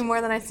 I see you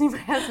more than I see my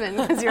husband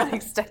because you're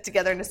like stuck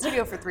together in a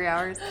studio for 3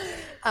 hours.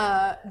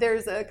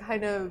 There's a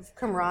kind of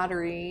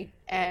camaraderie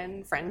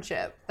and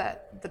friendship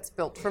that's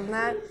built from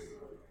that.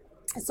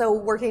 So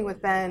working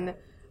with Ben,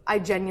 I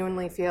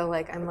genuinely feel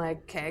like I'm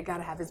like, okay, I got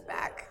to have his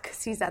back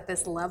because he's at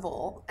this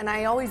level. And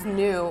I always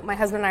knew, my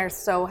husband and I are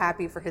so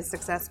happy for his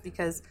success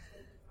because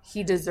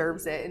he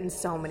deserves it in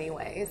so many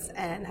ways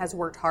and has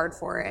worked hard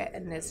for it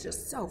and is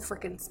just so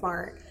freaking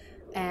smart.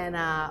 And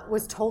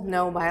was told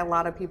no by a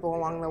lot of people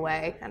along the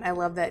way. And I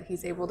love that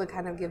he's able to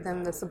kind of give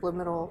them the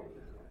subliminal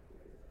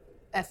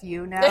F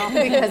you now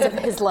because of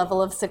his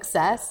level of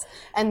success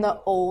and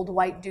the old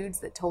white dudes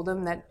that told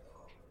him that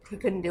he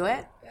couldn't do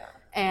it. Yeah.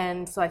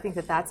 And so I think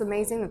that that's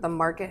amazing that the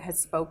market has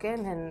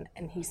spoken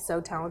and he's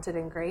so talented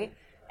and great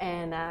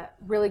and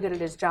really good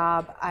at his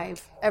job.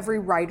 Every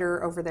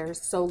writer over there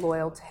is so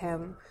loyal to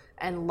him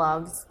and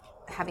loves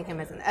having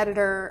him as an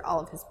editor. All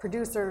of his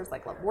producers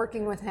love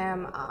working with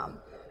him.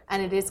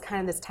 And it is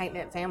kind of this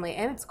tight-knit family.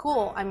 And it's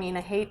cool. I mean,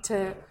 I hate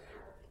to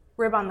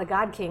rib on the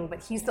God King,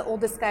 but he's the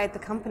oldest guy at the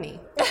company.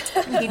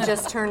 He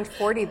just turned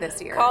 40 this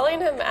year.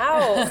 Calling him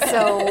out.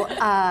 So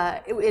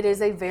it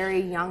is a very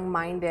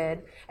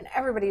young-minded, and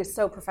everybody is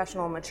so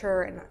professional and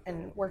mature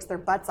and works their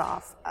butts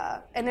off.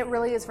 And it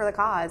really is for the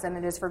cause, and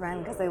it is for men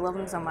because they love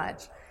him so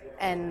much.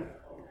 And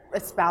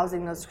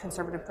espousing those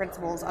conservative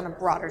principles on a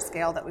broader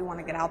scale that we want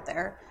to get out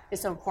there is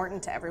so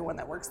important to everyone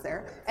that works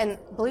there. And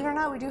believe it or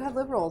not, we do have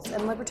liberals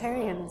and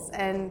libertarians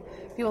and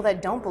people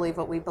that don't believe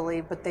what we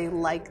believe, but they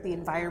like the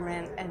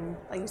environment. And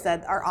like you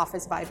said, our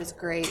office vibe is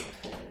great.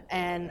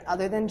 And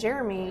other than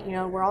Jeremy,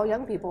 we're all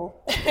young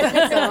people.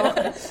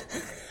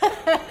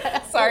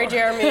 Sorry,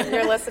 Jeremy, if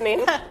you're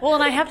listening. Well,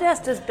 and I have to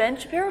ask, does Ben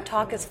Shapiro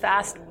talk as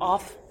fast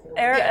off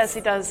air as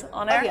he does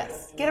on air? Oh,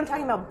 yes. Get him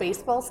talking about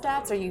baseball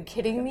stats. Are you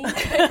kidding me?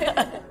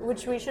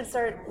 Which we should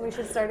start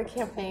a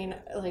campaign,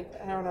 like,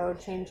 I don't know,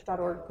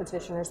 change.org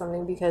petition or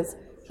something, because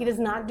he does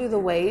not do the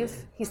wave.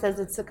 He says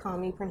it's a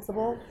commie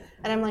principle.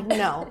 And I'm like,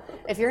 no.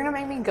 If you're going to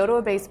make me go to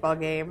a baseball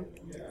game,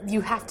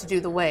 you have to do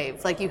the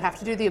wave. Like, you have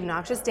to do the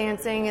obnoxious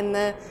dancing and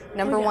the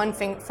number one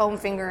foam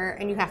finger,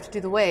 and you have to do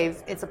the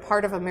wave. It's a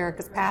part of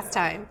America's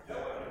pastime.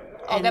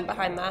 I'll get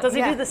behind that. Does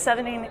he do the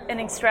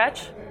 7-inning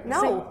stretch?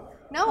 No.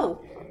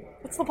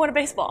 What's the point of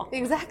baseball?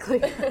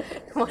 Exactly.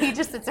 Well, he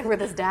just sits there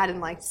with his dad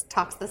and, like,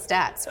 talks the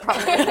stats.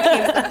 Probably.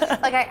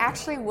 Like, I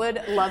actually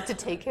would love to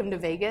take him to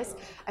Vegas.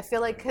 I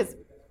feel like,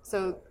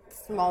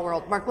 small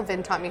world, Mark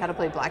Levin taught me how to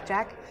play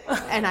blackjack.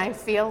 And I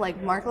feel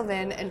like Mark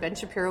Levin and Ben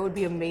Shapiro would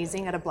be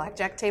amazing at a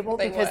blackjack table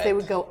because they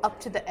would go up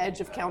to the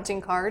edge of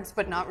counting cards,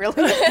 but not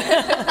really.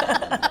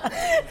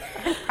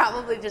 And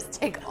probably just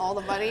take all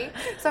the money.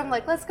 So I'm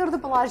like, let's go to the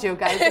Bellagio,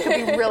 guys. It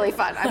could be really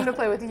fun. I'm going to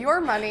play with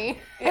your money,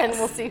 and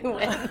we'll see who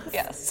wins.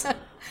 Yes.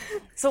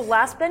 So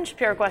last Ben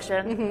Shapiro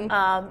question.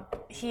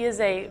 He is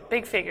a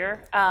big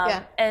figure.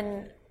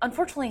 And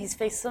unfortunately, he's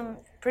faced some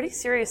pretty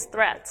serious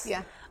threats.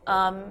 Yeah.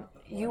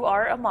 You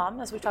are a mom,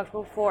 as we talked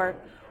about before.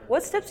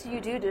 What steps do you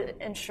do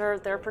to ensure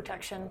their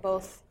protection,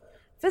 both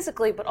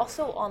physically but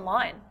also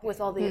online, with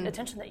all the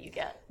attention that you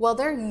get? Well,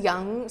 they're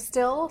young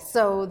still,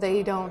 so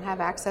they don't have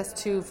access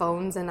to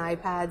phones and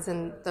iPads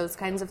and those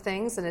kinds of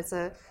things, and it's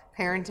a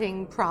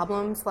parenting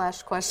problem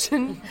 /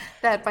 question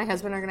that my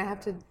husband are going to have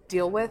to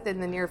deal with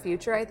in the near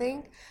future, I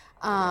think.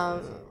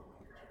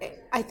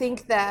 I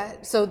think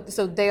that, so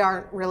they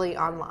aren't really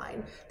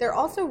online. They're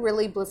also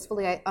really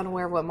blissfully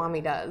unaware of what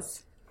mommy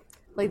does.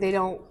 Like, they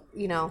don't,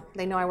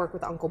 they know I work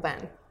with Uncle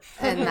Ben,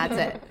 and that's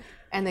it.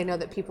 And they know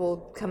that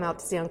people come out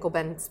to see Uncle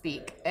Ben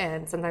speak,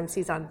 and sometimes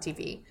he's on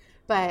TV.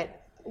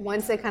 But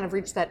once they kind of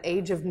reach that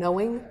age of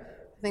knowing,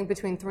 I think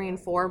between 3 and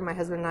 4, my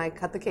husband and I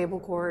cut the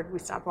cable cord. We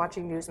stopped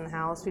watching news in the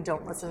house. We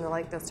don't listen to,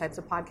 like, those types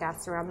of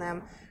podcasts around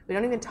them. We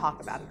don't even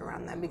talk about it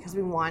around them because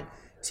we want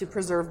to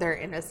preserve their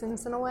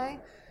innocence in a way.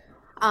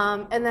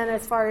 And then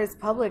as far as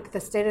public, the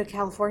state of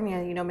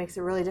California, makes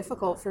it really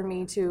difficult for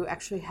me to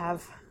actually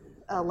have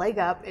a leg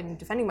up in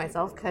defending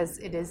myself because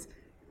it is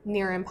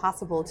near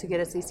impossible to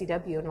get a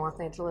CCW in Los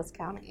Angeles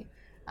County.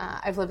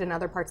 I've lived in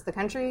other parts of the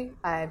country.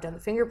 I've done the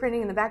fingerprinting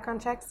and the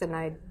background checks, and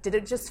I did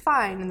it just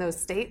fine in those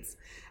states.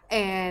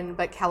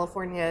 But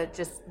California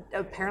just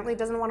apparently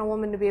doesn't want a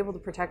woman to be able to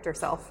protect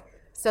herself.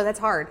 So that's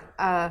hard.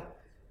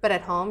 But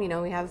at home,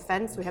 we have a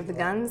fence, we have the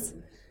guns,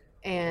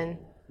 and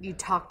you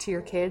talk to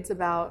your kids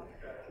about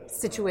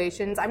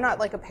situations. I'm not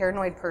like a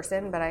paranoid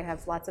person, but I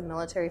have lots of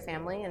military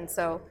family, and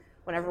so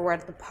whenever we're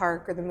at the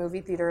park or the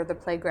movie theater or the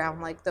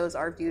playground, like, those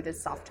are viewed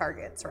as soft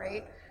targets,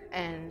 right?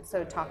 And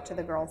so talk to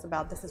the girls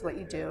about this is what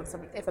you do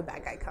if a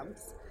bad guy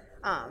comes.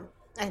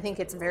 I think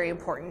it's very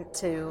important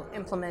to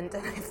implement,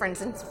 and I have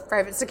friends in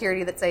private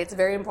security that say it's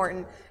very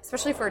important,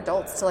 especially for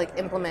adults, to, like,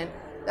 implement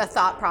a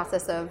thought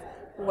process of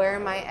where are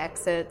my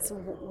exits,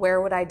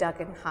 where would I duck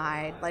and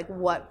hide, like,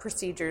 what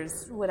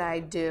procedures would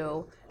I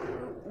do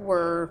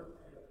were,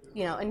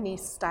 a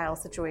Nice-style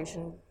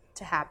situation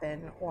to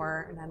happen,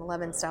 or a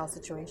 9/11 style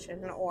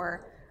situation,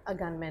 or a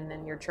gunman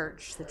in your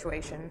church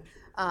situation.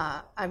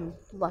 I'm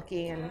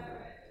lucky in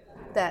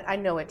that I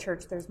know at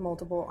church there's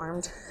multiple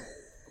armed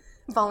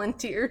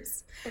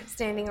volunteers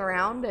standing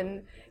around,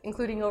 and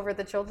including over at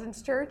the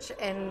children's church,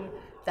 and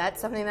that's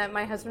something that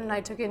my husband and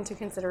I took into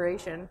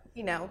consideration,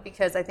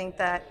 because I think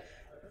that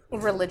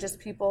religious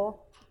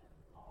people,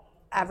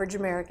 average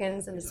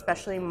Americans, and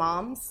especially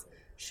moms,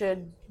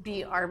 should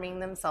be arming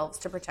themselves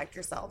to protect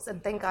yourselves.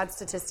 And thank God,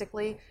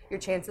 statistically,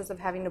 your chances of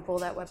having to pull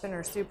that weapon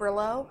are super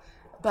low.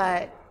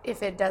 But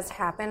if it does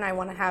happen, I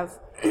want to have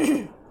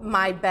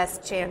my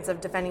best chance of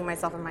defending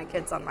myself and my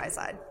kids on my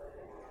side.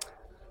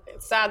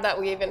 It's sad that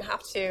we even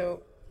have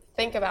to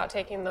think about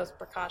taking those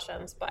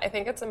precautions, but I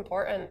think it's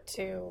important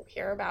to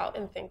hear about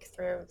and think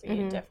through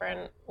the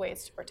different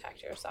ways to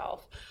protect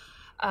yourself.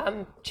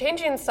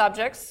 Changing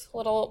subjects, a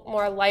little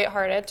more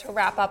lighthearted to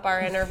wrap up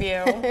our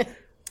interview.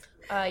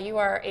 You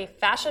are a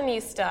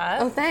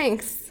fashionista. Oh,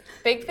 thanks.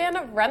 Big fan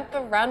of Rent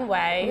the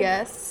Runway.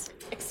 Yes.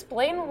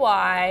 Explain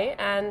why,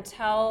 and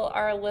tell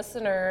our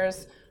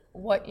listeners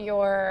what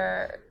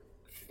your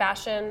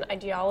fashion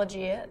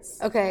ideology is.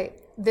 Okay,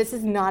 this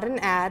is not an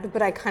ad,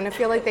 but I kind of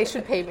feel like they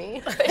should pay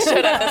me. They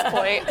should at this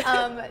point.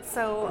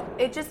 So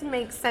it just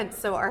makes sense.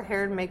 So our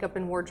hair and makeup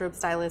and wardrobe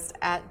stylist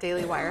at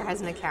Daily Wire has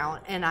an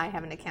account, and I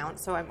have an account.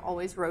 So I'm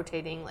always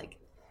rotating,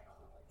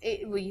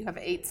 you have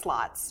 8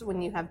 slots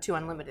when you have 2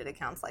 unlimited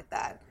accounts like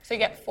that. So you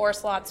get 4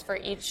 slots for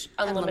each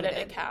unlimited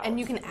account. And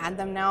you can add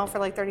them now for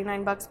like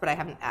 $39, but I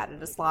haven't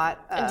added a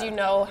slot. And do you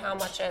know how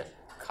much it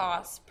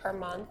costs per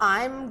month?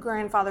 I'm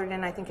grandfathered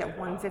in, I think, at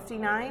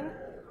 $159.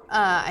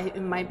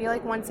 It might be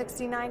like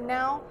 $169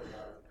 now.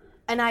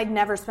 And I'd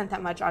never spent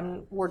that much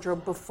on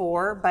wardrobe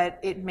before, but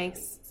it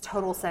makes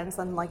total sense.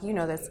 And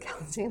this,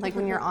 Kelsey,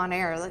 when you're on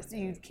air,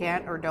 you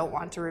can't or don't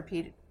want to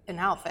repeat an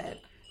outfit.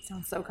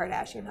 Sounds so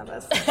Kardashian of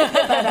us.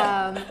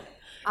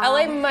 But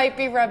LA might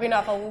be rubbing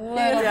off a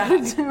little.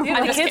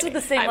 The kids with the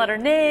same letter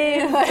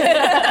name.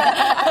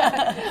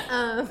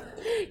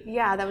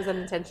 Yeah, that was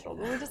unintentional.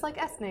 We just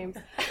like S names.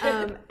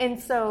 And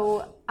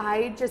so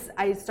I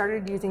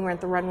started using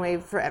Rent the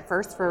Runway at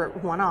first for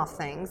one-off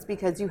things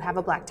because you have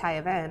a black tie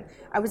event.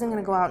 I wasn't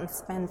going to go out and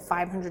spend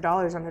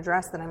 $500 on a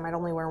dress that I might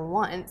only wear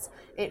once.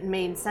 It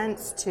made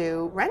sense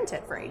to rent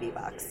it for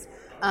 $80.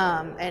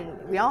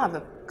 And we all have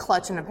a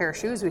clutch and a pair of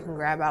shoes we can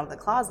grab out of the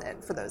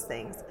closet for those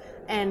things.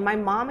 And my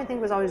mom, I think,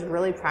 was always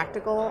really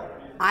practical.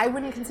 I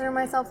wouldn't consider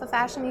myself a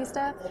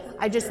fashionista.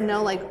 I just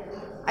know,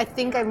 I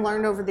think I've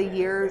learned over the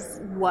years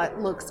what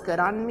looks good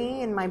on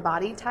me and my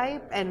body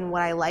type and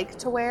what I like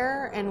to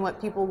wear and what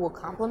people will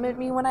compliment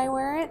me when I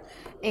wear it.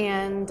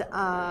 And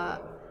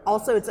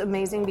also it's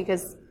amazing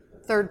because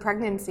third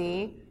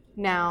pregnancy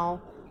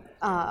now,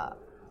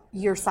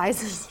 your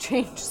sizes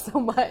change so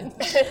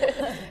much.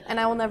 And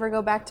I will never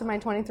go back to my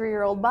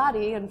 23-year-old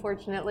body,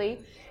 unfortunately.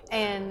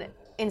 And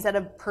instead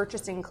of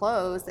purchasing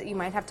clothes that you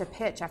might have to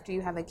pitch after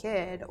you have a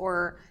kid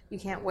or you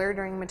can't wear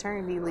during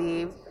maternity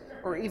leave,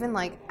 or even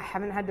I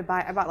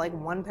bought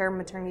one pair of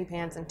maternity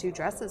pants and 2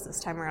 dresses this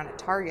time around at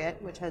Target,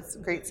 which has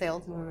great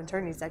sales in the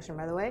maternity section,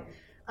 by the way.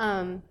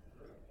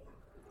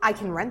 I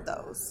can rent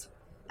those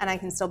and I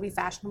can still be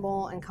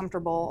fashionable and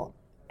comfortable.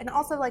 And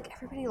also,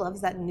 everybody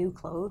loves that new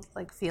clothes,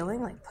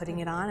 feeling, putting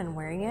it on and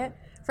wearing it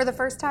for the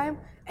first time.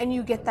 And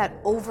you get that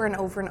over and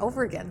over and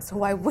over again. So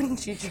why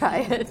wouldn't you try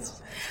it?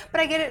 But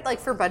I get it,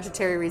 for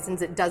budgetary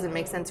reasons, it doesn't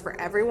make sense for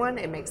everyone.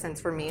 It makes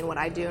sense for me and what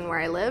I do and where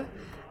I live.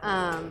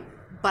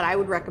 But I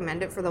would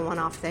recommend it for the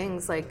one-off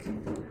things, like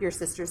your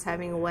sister's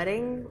having a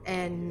wedding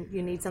and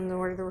you need something to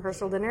wear to the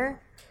rehearsal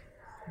dinner.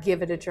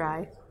 Give it a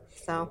try.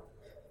 So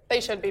They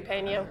should be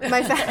paying you.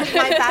 my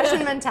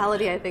fashion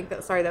mentality, I think, that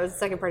was the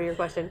second part of your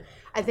question,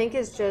 I think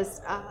is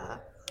just,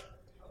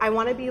 I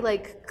want to be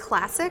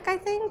classic, I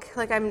think.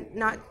 I'm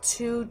not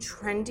too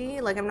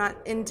trendy. I'm not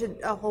into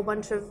a whole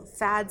bunch of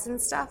fads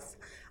and stuff.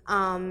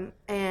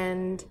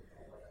 And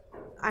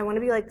I want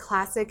to be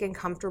classic and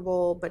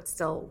comfortable, but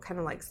still kind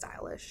of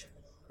stylish.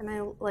 And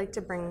I like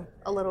to bring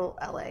a little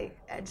LA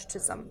edge to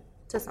some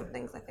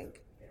things, I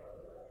think.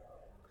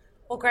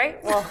 Well, great.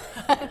 Well,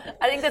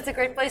 I think that's a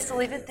great place to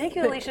leave it. Thank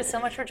you, Alicia, so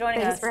much for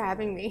joining us. Thanks for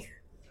having me.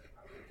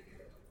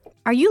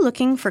 Are you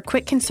looking for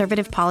quick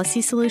conservative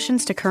policy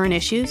solutions to current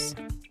issues?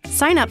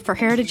 Sign up for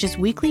Heritage's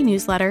weekly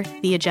newsletter,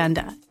 The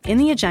Agenda. In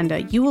The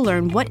Agenda, you will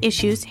learn what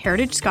issues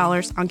Heritage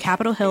scholars on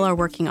Capitol Hill are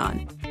working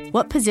on,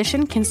 what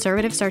position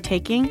conservatives are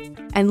taking,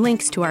 and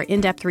links to our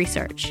in-depth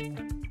research.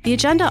 The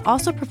Agenda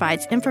also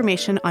provides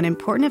information on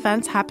important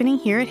events happening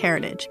here at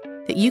Heritage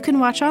that you can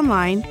watch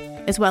online,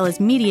 as well as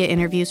media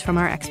interviews from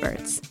our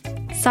experts.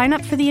 Sign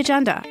up for The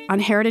Agenda on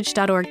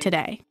heritage.org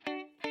today.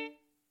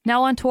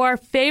 Now on to our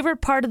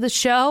favorite part of the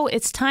show.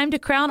 It's time to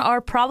crown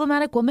our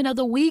Problematic Woman of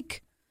the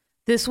Week.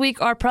 This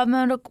week, our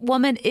problematic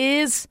woman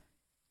is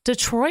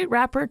Detroit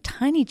rapper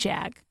Tiny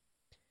Jag.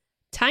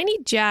 Tiny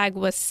Jag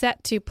was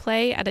set to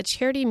play at a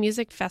charity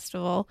music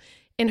festival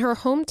in her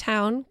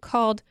hometown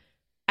called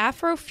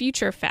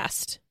Afrofuture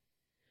Fest.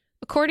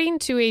 According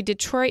to a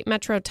Detroit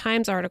Metro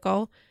Times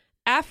article,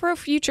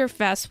 Afrofuture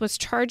Fest was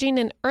charging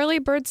an early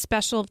bird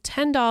special of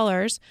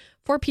 $10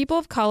 for people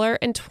of color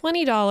and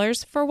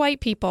 $20 for white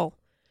people.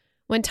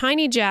 When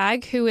Tiny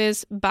Jag, who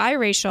is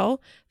biracial,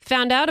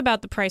 found out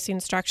about the pricing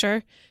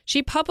structure,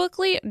 she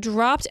publicly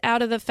dropped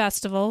out of the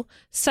festival,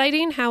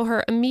 citing how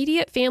her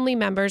immediate family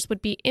members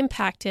would be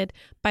impacted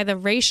by the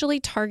racially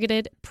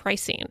targeted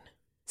pricing.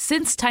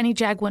 Since Tiny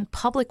Jag went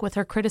public with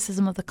her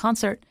criticism of the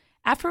concert,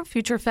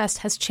 Afrofuture Fest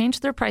has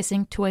changed their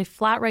pricing to a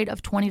flat rate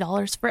of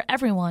 $20 for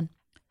everyone.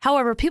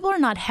 However, people are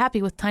not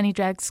happy with Tiny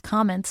Jag's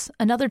comments.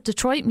 Another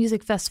Detroit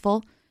music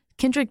festival,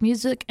 Kindred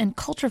Music and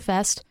Culture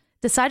Fest,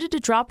 decided to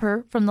drop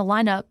her from the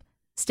lineup,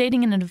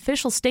 stating in an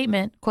official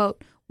statement,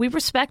 quote, "We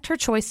respect her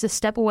choice to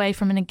step away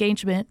from an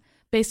engagement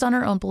based on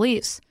her own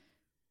beliefs."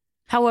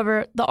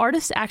 However, the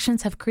artist's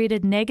actions have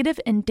created negative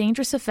and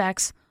dangerous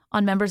effects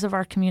on members of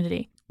our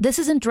community. This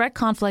is in direct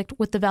conflict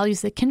with the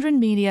values that Kindred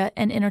Media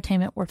and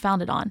Entertainment were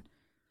founded on.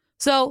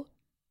 So,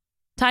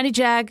 Tiny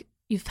Jag,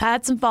 you've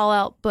had some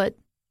fallout, but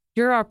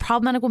you're our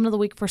Problematic Woman of the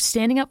Week for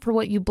standing up for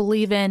what you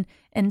believe in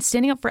and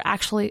standing up for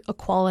actually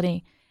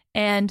equality.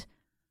 And,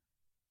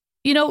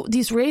 you know,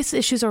 these race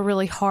issues are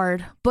really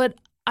hard, but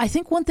I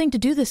think one thing to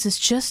do this is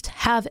just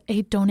have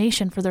a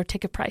donation for their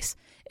ticket price.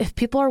 If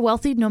people are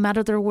wealthy, no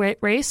matter their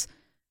race,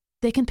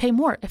 they can pay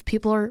more. If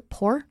people are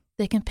poor,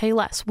 they can pay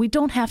less. We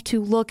don't have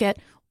to look at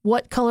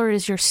what color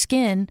is your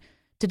skin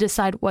to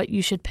decide what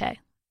you should pay.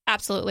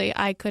 Absolutely.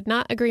 I could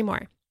not agree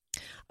more.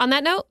 On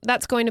that note,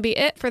 that's going to be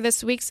it for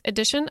this week's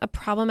edition of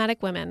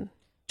Problematic Women.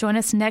 Join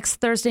us next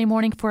Thursday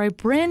morning for a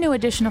brand new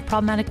edition of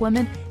Problematic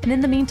Women. And in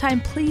the meantime,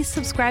 please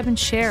subscribe and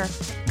share.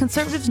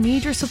 Conservatives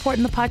need your support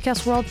in the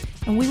podcast world,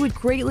 and we would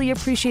greatly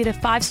appreciate a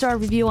 5-star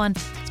review on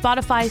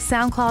Spotify,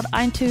 SoundCloud,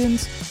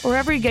 iTunes, or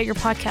wherever you get your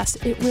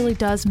podcast. It really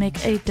does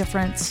make a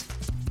difference.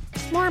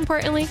 More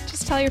importantly,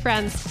 just tell your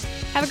friends.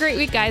 Have a great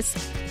week, guys.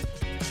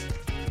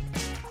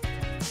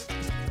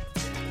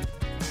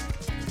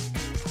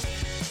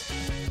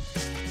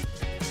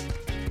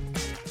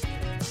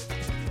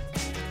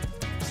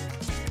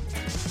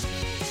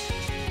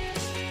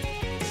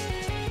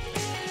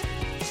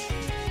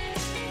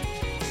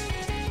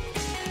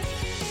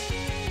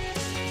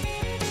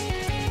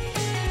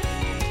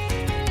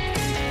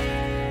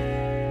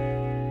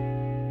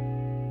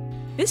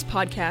 This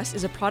podcast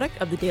is a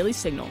product of The Daily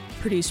Signal,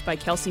 produced by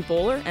Kelsey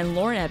Bowler and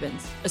Lauren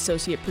Evans,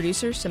 associate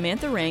producer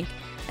Samantha Rank,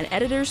 and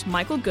editors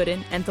Michael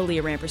Gooden and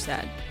Thalia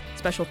Rampersad.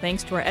 Special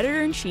thanks to our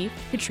editor-in-chief,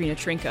 Katrina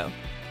Trinko.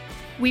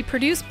 We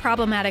produce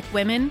Problematic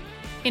Women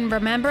in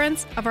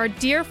remembrance of our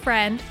dear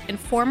friend and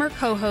former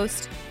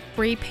co-host,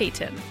 Bree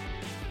Payton.